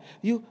 Why?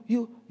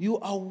 You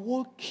are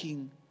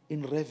walking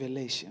in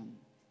revelation.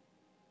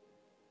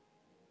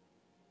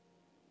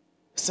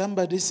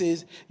 Somebody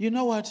says, "You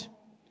know what?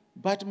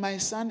 But my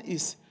son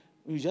is,"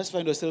 you just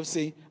find yourself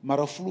saying,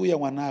 "Mara flu ya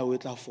wana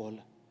wetla fall."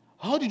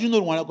 How did you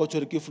know wana got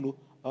your flu?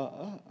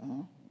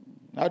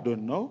 I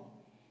don't know.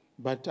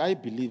 But I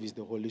believe it's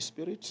the Holy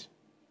Spirit.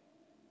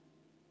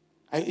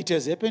 It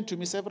has happened to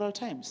me several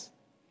times.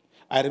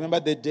 I remember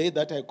the day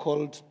that I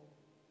called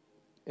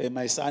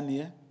my son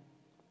here,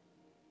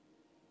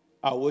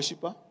 our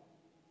worshiper,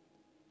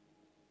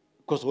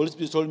 because the Holy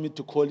Spirit told me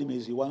to call him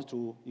as he wants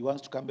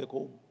to come back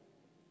home.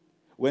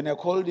 When I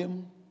called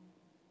him,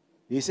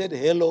 he said,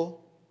 "Hello."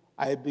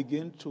 I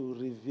began to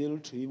reveal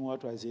to him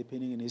what was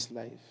happening in his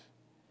life.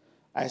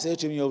 I said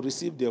to him, "You have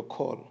received a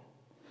call.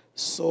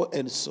 So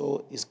and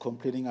so is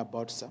complaining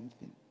about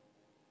something."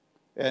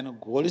 And the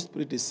Holy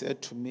Spirit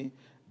said to me,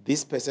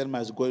 "This person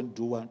must go and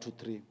do 1, 2,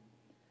 3.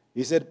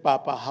 He said,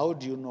 "Papa, how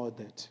do you know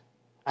that?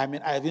 I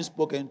mean, I haven't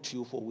spoken to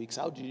you for weeks.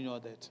 How do you know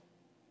that?"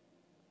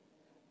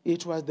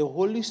 It was the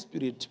Holy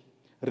Spirit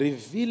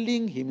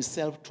revealing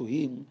Himself to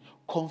him,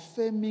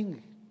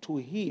 confirming to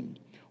him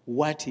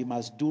what he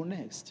must do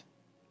next.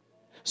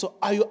 So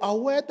are you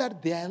aware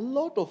that there are a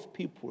lot of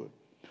people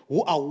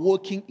who are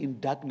walking in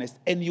darkness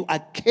and you are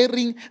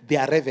carrying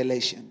their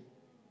revelation?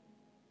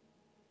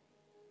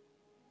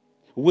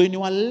 When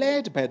you are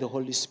led by the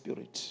Holy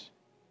Spirit,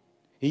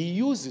 He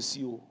uses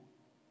you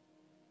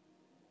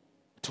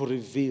to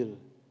reveal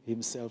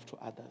Himself to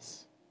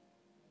others.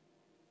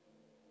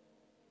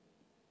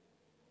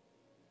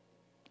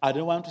 I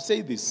don't want to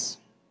say this,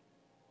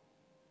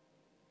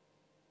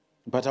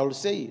 but I will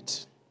say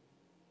it.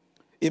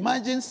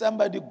 Imagine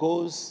somebody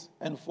goes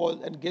and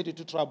falls and gets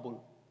into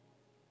trouble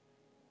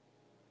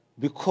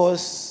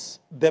because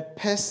the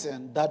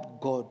person that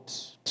God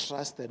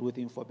trusted with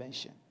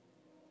information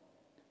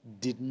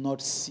did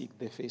not seek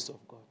the face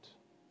of God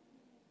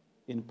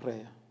in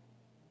prayer.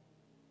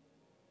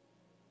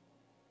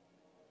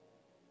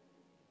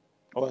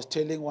 I was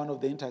telling one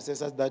of the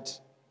intercessors that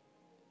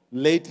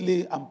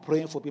lately I'm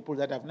praying for people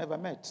that I've never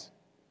met,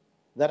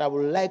 that I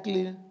will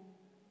likely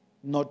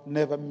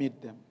never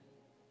meet them.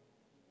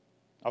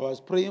 I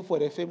was praying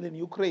for a family in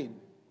Ukraine.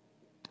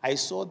 I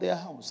saw their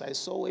house. I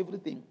saw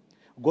everything.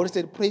 God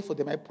said, "Pray for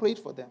them." I prayed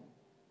for them.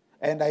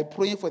 And I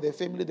prayed for the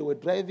family. They were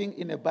driving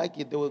in a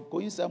buggy. They were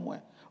going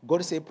somewhere.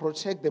 God said,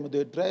 "Protect them." They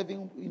were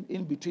driving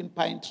in between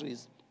pine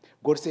trees.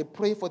 God said,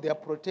 "Pray for their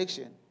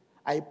protection."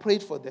 I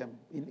prayed for them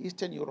in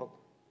Eastern Europe.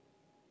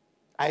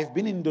 I've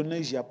been in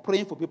Indonesia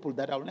praying for people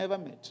that I'll never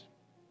meet.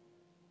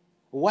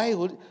 Why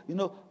would,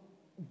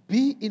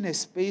 be in a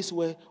space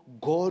where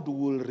God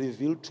will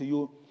reveal to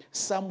you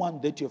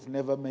someone that you've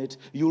never met.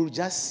 You'll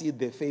just see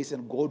their face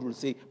and God will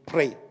say,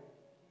 "Pray."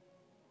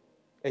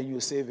 And you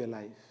save a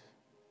life.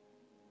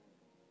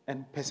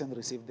 And person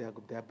receive their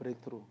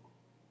breakthrough.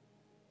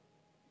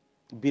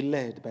 Be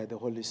led by the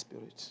Holy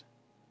Spirit.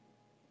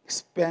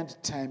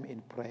 Spend time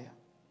in prayer.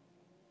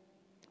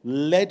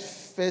 Let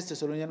 1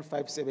 Thessalonians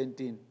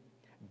 5:17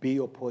 be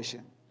your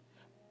portion.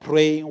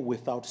 Praying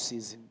without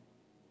ceasing.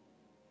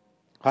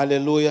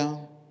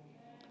 Hallelujah.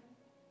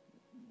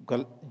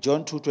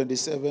 John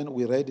 2:27,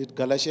 we read it.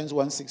 Galatians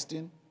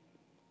 1:16.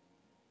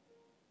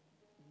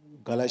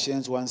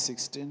 Galatians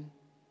 1:16.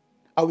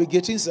 Are we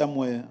getting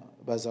somewhere,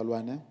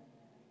 Bazalwane?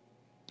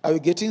 Are we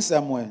getting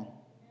somewhere?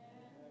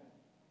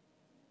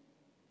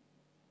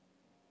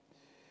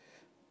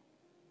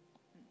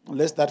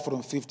 Let's start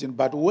from 15.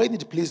 But when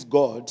it pleased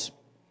God,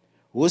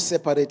 who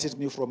separated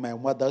me from my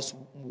mother's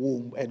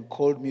womb and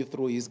called me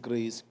through his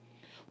grace,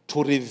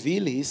 to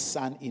reveal his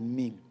Son in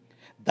me,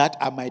 that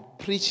I might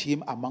preach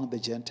him among the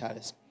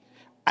Gentiles,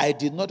 I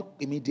did not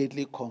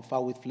immediately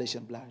confer with flesh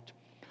and blood.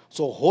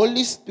 So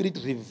Holy Spirit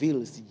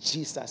reveals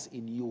Jesus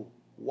in you.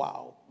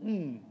 Wow.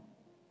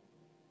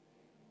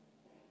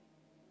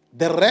 The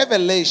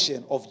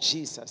revelation of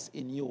Jesus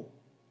in you.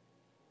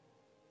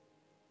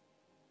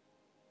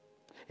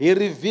 He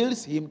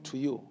reveals him to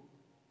you.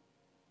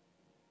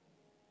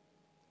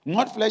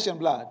 Not flesh and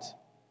blood.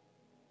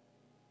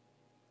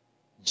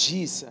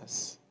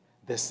 Jesus,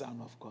 the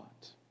Son of God,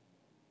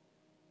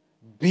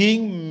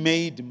 being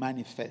made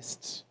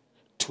manifest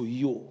to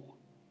you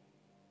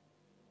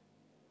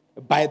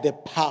by the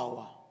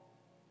power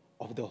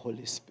of the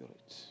Holy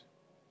Spirit.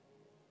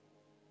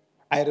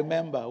 I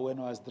remember when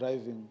I was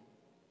driving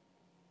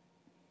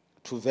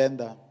to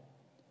Venda,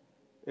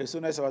 as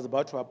soon as I was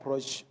about to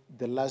approach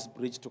the last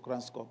bridge to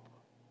Kranskop,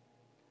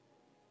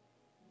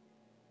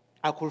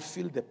 I could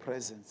feel the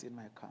presence in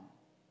my car.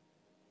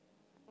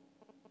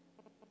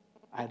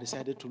 I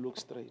decided to look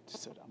straight. I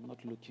said, I'm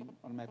not looking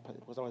on my path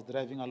because I was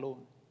driving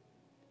alone.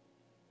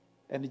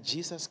 And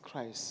Jesus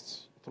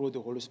Christ, through the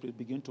Holy Spirit,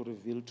 began to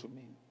reveal to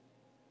me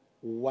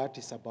what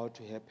is about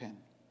to happen.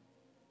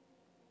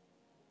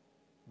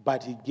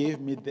 But he gave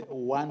me the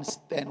one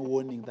stern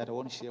warning that I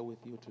want to share with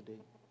you today.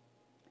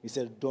 He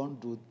said, don't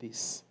do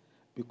this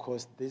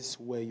because this is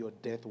where your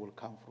death will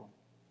come from.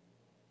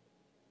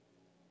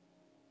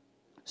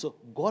 So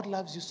God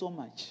loves you so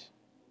much.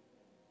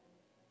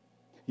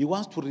 He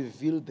wants to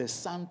reveal the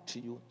Son to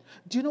you.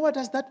 Do you know what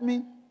does that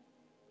mean?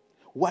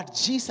 What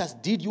Jesus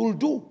did, you'll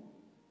do.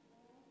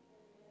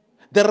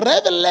 The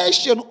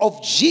revelation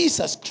of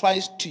Jesus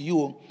Christ to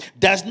you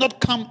does not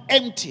come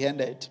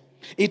empty-handed.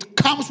 It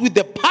comes with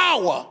the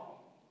power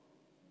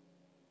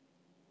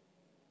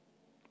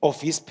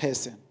of his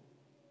person,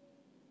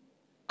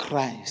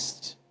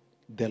 Christ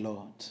the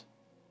Lord.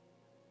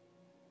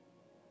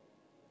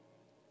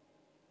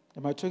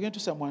 Am I talking to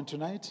someone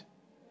tonight?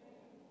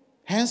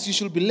 Hence, you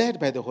should be led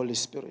by the Holy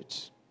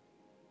Spirit.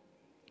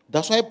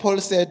 That's why Paul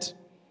said,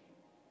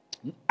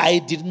 I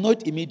did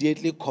not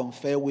immediately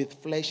confer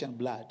with flesh and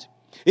blood.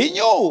 He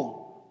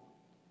knew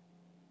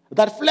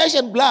that flesh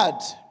and blood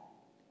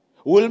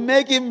will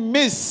make him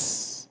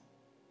miss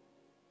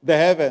the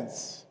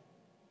heavens.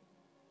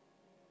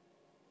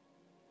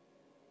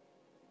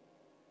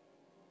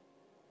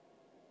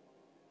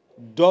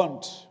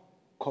 Don't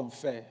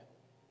confer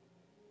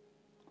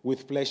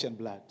with flesh and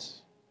blood.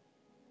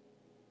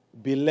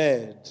 Be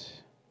led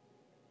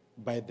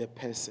by the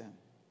person,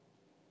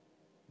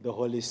 the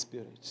Holy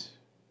Spirit.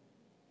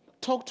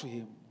 Talk to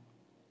him.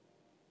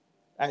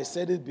 I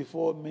said it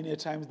before many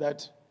times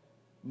that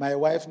my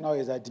wife now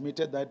has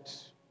admitted that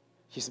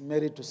he's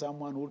married to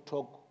someone who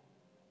talk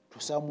to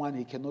someone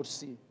he cannot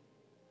see.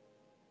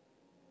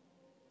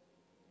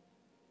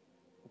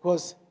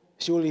 Because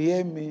she will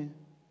hear me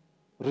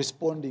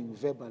responding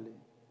verbally.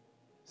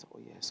 I said, oh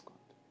yes, God.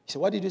 She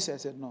said, what did you say? I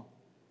said, no,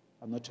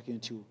 I'm not talking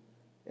to you.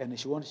 And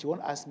she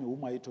won't ask me,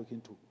 whom are you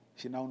talking to?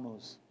 She now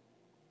knows.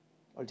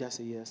 I'll just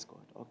say, yes, God.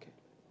 Okay,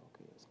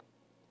 yes,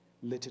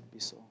 God. Let it be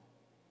so.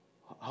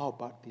 How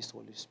about this,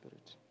 Holy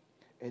Spirit?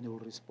 And he will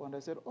respond. I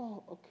said,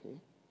 oh, okay.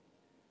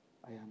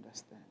 I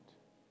understand.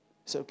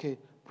 He said, okay,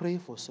 pray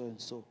for so and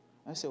so.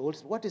 I said,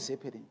 what is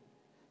happening?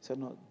 He said,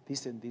 no,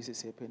 this and this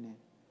is happening.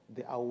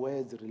 There are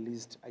words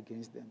released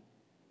against them.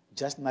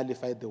 Just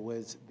nullify the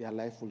words, their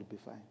life will be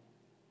fine.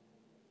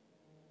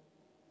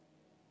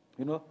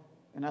 You know,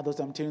 in other words,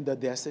 I'm telling you that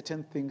there are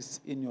certain things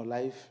in your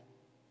life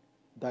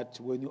that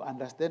when you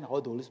understand how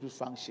the Holy Spirit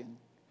functions,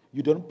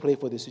 you don't pray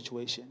for the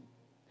situation.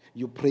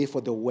 You pray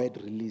for the word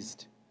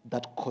released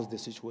that caused the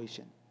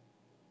situation.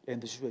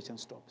 And the situation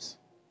stops.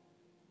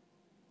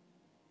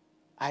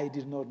 I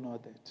did not know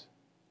that.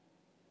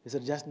 He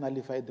said, just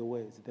nullify the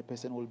words. The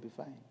person will be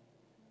fine.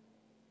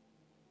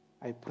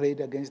 I prayed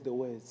against the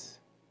words.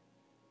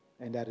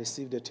 And I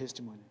received a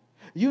testimony.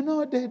 You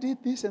know, they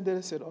did this. And then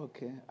I said,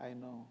 okay, I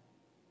know.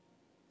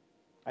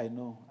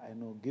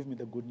 Give me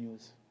the good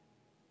news.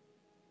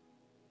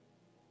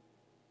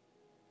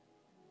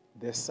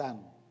 The Son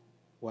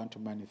wants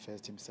to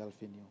manifest himself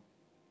in you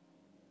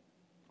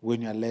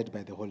when you are led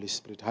by the Holy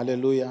Spirit.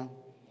 Hallelujah.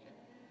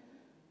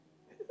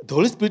 The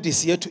Holy Spirit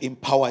is here to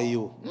empower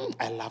you.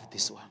 I love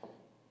this one.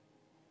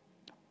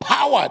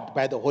 Powered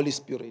by the Holy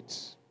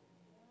Spirit.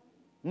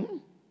 Have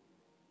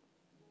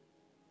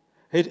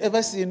you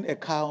ever seen a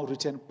car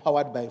written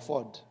powered by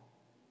Ford?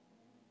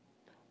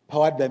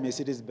 Powered by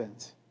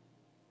Mercedes-Benz?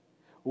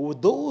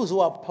 Those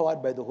who are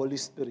powered by the Holy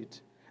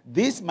Spirit.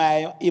 This is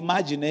my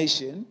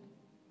imagination.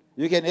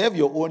 You can have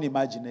your own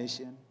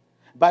imagination.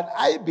 But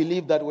I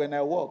believe that when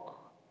I walk,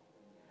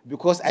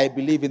 because I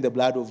believe in the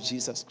blood of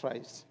Jesus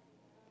Christ,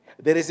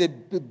 There is a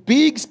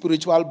big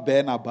spiritual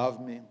banner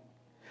above me,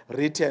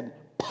 written,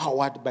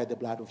 powered by the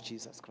blood of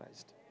Jesus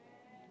Christ.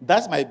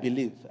 That's my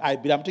belief.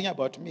 I'm talking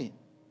about me.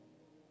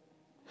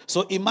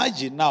 So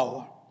imagine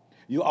now,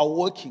 you are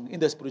walking in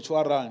the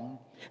spiritual realm.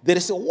 There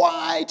is a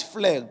white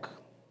flag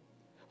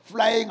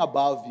flying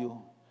above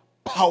you,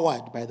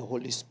 powered by the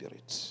Holy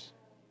Spirit.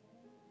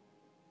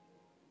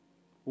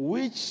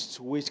 Which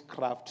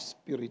witchcraft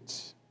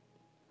spirit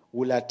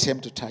will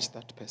attempt to touch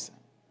that person?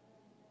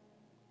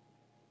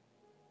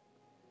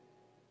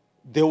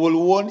 They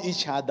will warn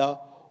each other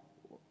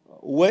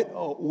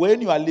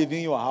when you are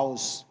leaving your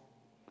house,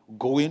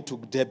 going to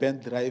Durban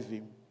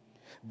driving,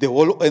 the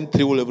whole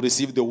entry will have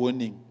received the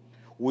warning.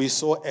 We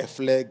saw a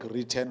flag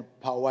written,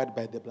 powered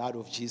by the blood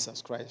of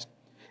Jesus Christ.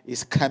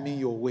 It's coming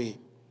your way.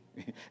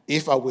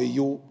 If I were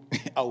you,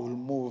 I will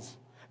move,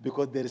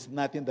 because there is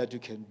nothing that you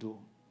can do.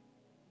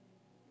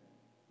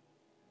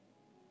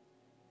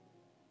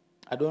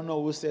 I don't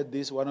know who said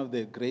this, one of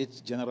the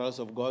great generals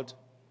of God.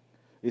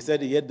 He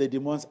said he had the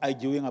demons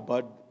arguing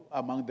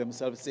among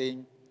themselves,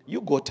 saying, you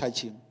go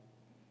touch him.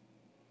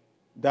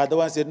 The other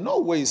one said, no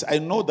ways. I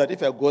know that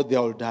if I go there,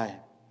 I'll die.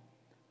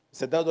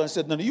 So the other one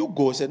said, no, you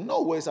go. He said,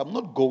 no ways, I'm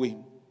not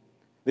going.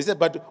 They said,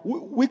 but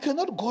we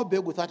cannot go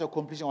back without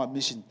accomplishing our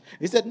mission.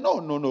 He said, no.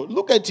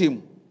 Look at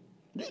him.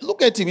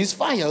 Look at him. He's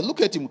fire. Look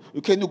at him.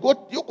 You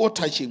go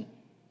touch him.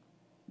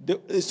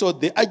 So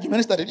the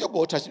argument started, you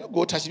go touch him, you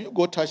go touch him, you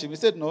go touch him. He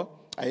said, no.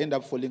 I end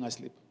up falling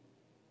asleep.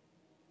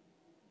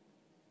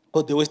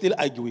 Because they were still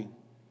arguing.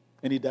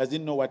 And he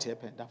doesn't know what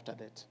happened after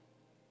that.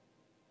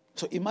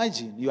 So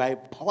imagine you are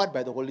empowered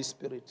by the Holy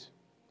Spirit.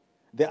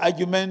 The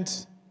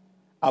argument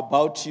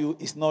about you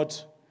is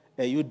not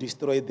you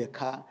destroy the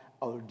car,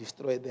 I will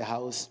destroy the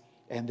house,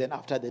 and then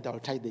after that I'll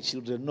touch the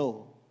children.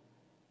 No.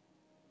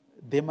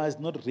 They must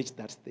not reach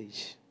that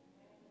stage.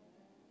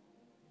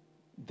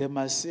 They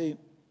must say,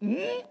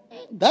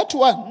 that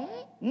one.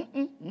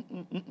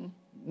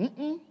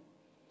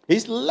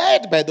 He's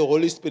led by the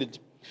Holy Spirit.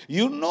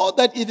 You know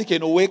that if he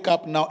can wake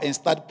up now and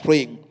start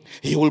praying,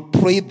 he will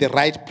pray the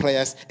right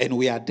prayers and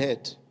we are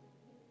dead.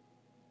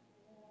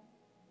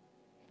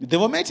 The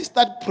moment he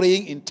starts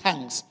praying in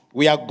tongues,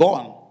 we are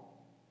gone.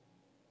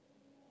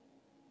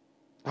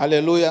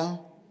 Hallelujah.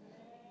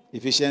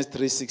 Ephesians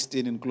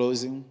 3:16 in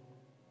closing.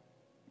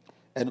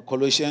 And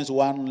Colossians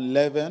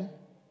 1:11.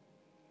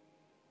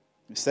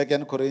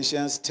 2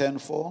 Corinthians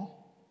 10:4.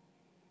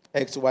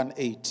 Acts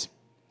 1:8.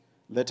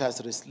 Let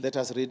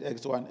us read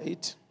Acts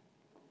 1:8.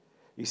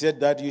 He said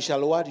that you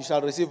shall what? You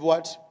shall receive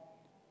what?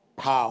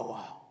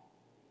 Power.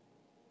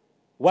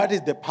 What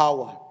is the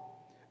power?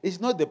 It's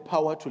not the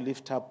power to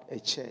lift up a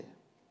chair.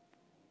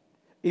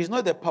 It's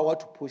not the power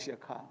to push a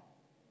car.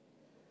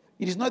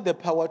 It is not the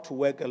power to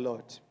work a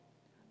lot.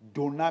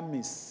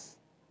 Dunamis.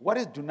 What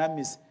is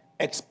dunamis?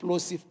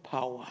 Explosive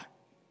power.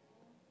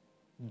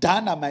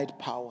 Dynamite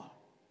power.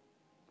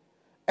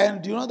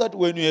 And do you know that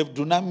when you have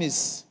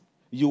dunamis,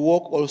 you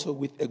walk also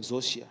with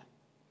exousia,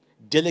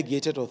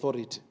 delegated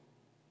authority.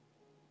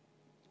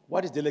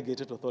 What is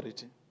delegated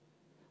authority?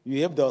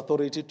 You have the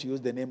authority to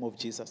use the name of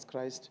Jesus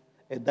Christ,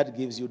 and that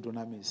gives you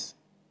dunamis.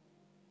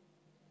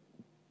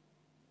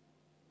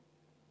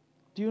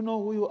 Do you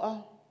know who you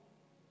are?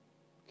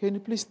 Can you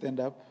please stand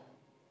up?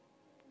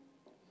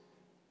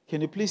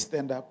 Can you please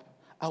stand up?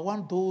 I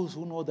want those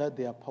who know that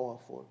they are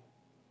powerful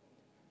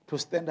to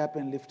stand up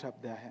and lift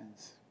up their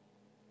hands.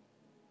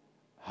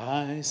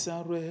 I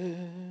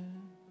surrender.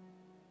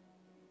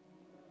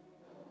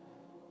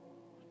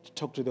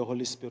 Talk to the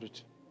Holy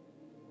Spirit.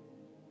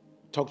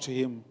 Talk to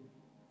him.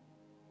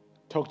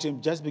 Talk to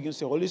him. Just begin to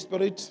say, Holy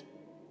Spirit,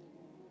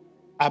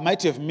 I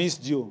might have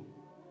missed you.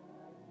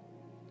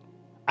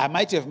 I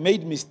might have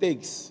made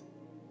mistakes.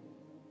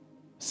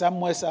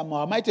 Somewhere,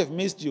 somehow. I might have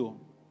missed you.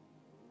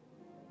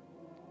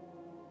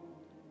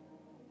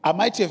 I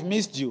might have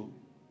missed you.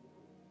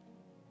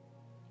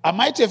 I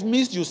might have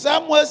missed you.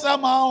 Somewhere,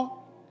 somehow.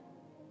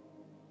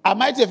 I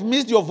might have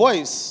missed your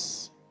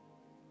voice.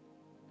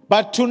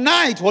 But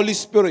tonight, Holy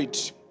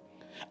Spirit,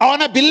 I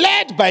want to be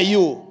led by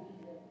you.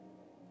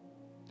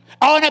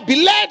 I want to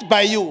be led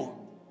by you.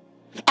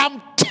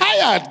 I'm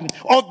tired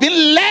of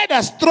being led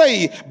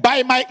astray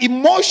by my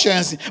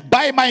emotions,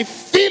 by my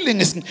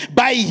feelings,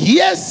 by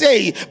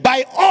hearsay,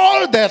 by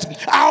all that.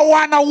 I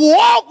want to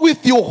walk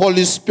with you,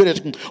 Holy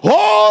Spirit.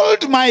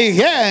 Hold my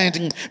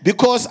hand,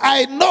 because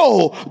I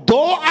know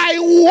though I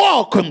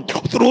walk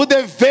through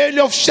the valley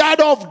of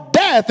shadow of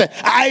death,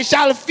 I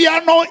shall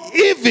fear no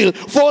evil,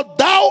 for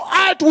thou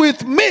art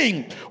with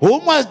me.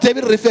 Who must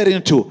David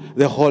referring to?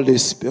 The Holy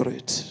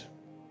Spirit.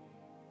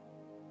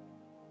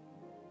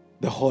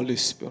 The Holy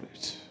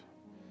Spirit.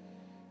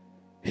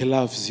 He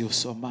loves you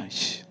so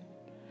much.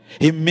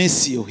 He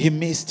missed you. He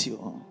missed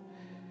you.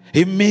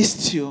 He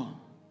missed you.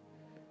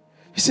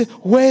 He said,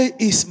 where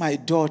is my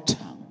daughter?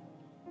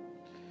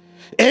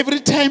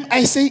 Every time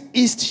I say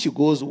east, she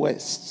goes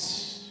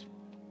west.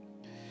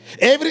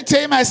 Every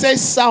time I say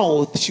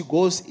south, she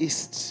goes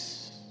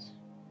east.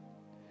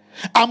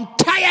 I'm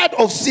tired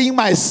of seeing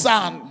my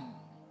son.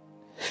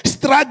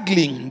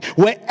 struggling,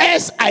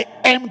 whereas I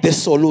am the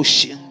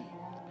solution.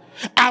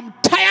 I'm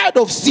tired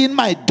of seeing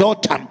my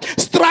daughter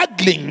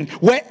struggling,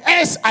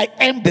 whereas I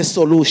am the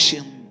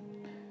solution.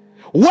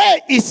 Where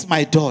is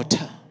my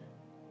daughter?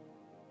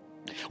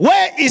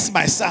 Where is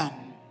my son?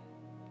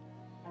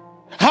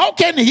 How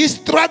can he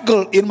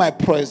struggle in my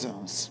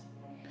presence?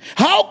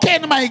 How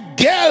can my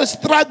girl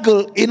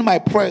struggle in my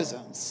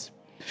presence?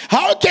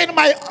 How can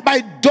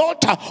my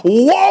daughter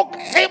walk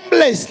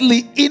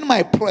aimlessly in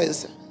my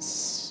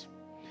presence?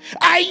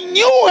 I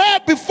knew her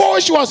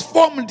before she was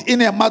formed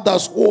in her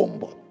mother's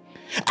womb.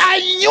 I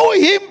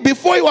knew him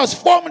before he was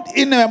formed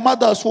in her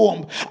mother's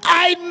womb.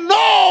 I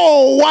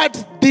know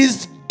what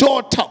this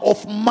daughter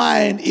of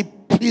mine is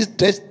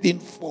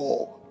predestined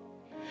for.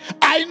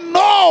 I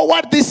know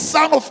what this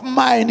son of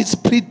mine is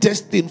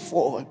predestined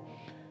for.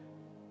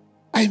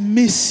 I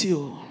miss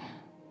you.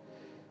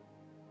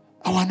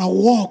 I want to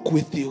walk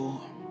with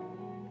you.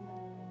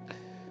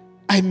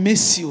 I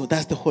miss you.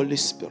 That's the Holy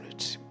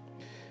Spirit.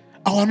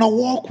 I want to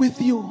walk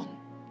with you.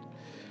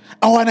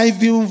 I want to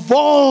be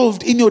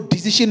involved in your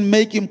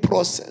decision-making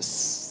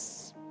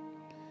process.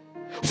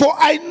 For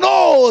I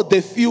know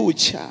the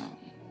future.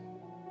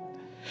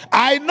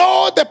 I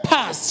know the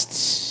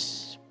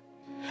past.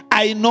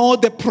 I know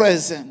the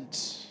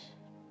present.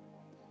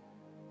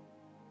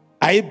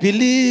 I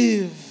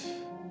believe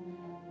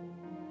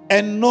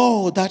and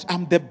know that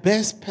I'm the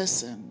best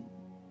person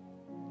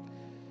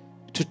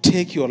to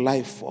take your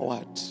life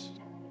forward.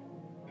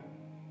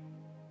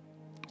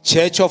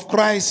 Church of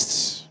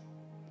Christ,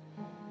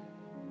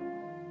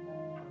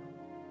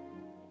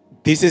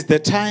 this is the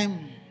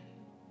time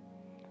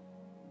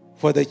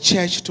for the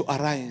church to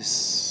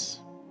arise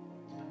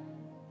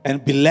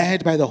and be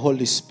led by the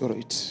Holy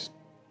Spirit.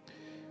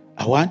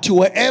 I want you,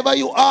 wherever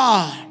you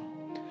are,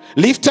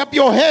 lift up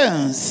your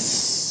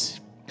hands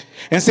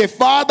and say,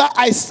 Father,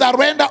 I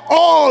surrender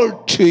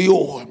all to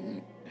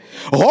you.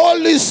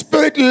 Holy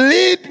Spirit,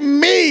 lead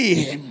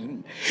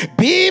me.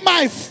 Be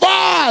my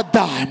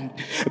Father.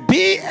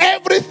 Be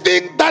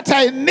everything that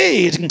I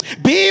need.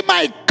 Be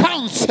my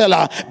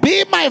counselor.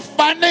 Be my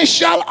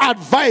financial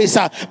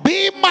advisor.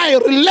 Be my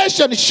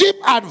relationship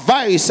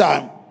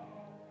advisor.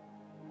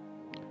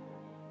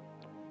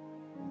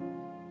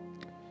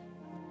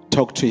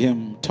 Talk to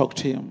him. Talk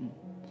to him.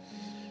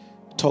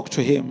 Talk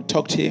to him.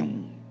 Talk to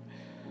him.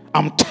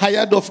 I'm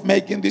tired of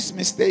making these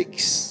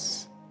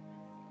mistakes.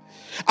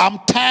 I'm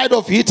tired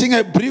of hitting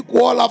a brick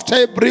wall after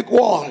a brick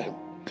wall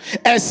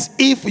as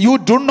if you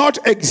do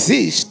not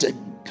exist.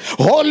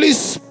 Holy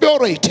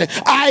Spirit,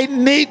 I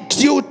need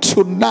you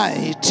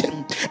tonight.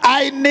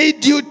 I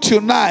need you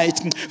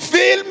tonight.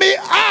 Fill me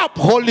up,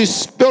 Holy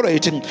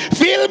Spirit.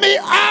 Fill me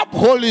up,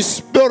 Holy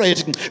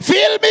Spirit.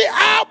 Fill me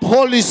up,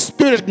 Holy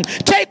Spirit.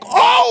 Take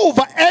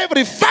over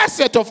every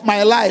facet of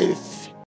my life.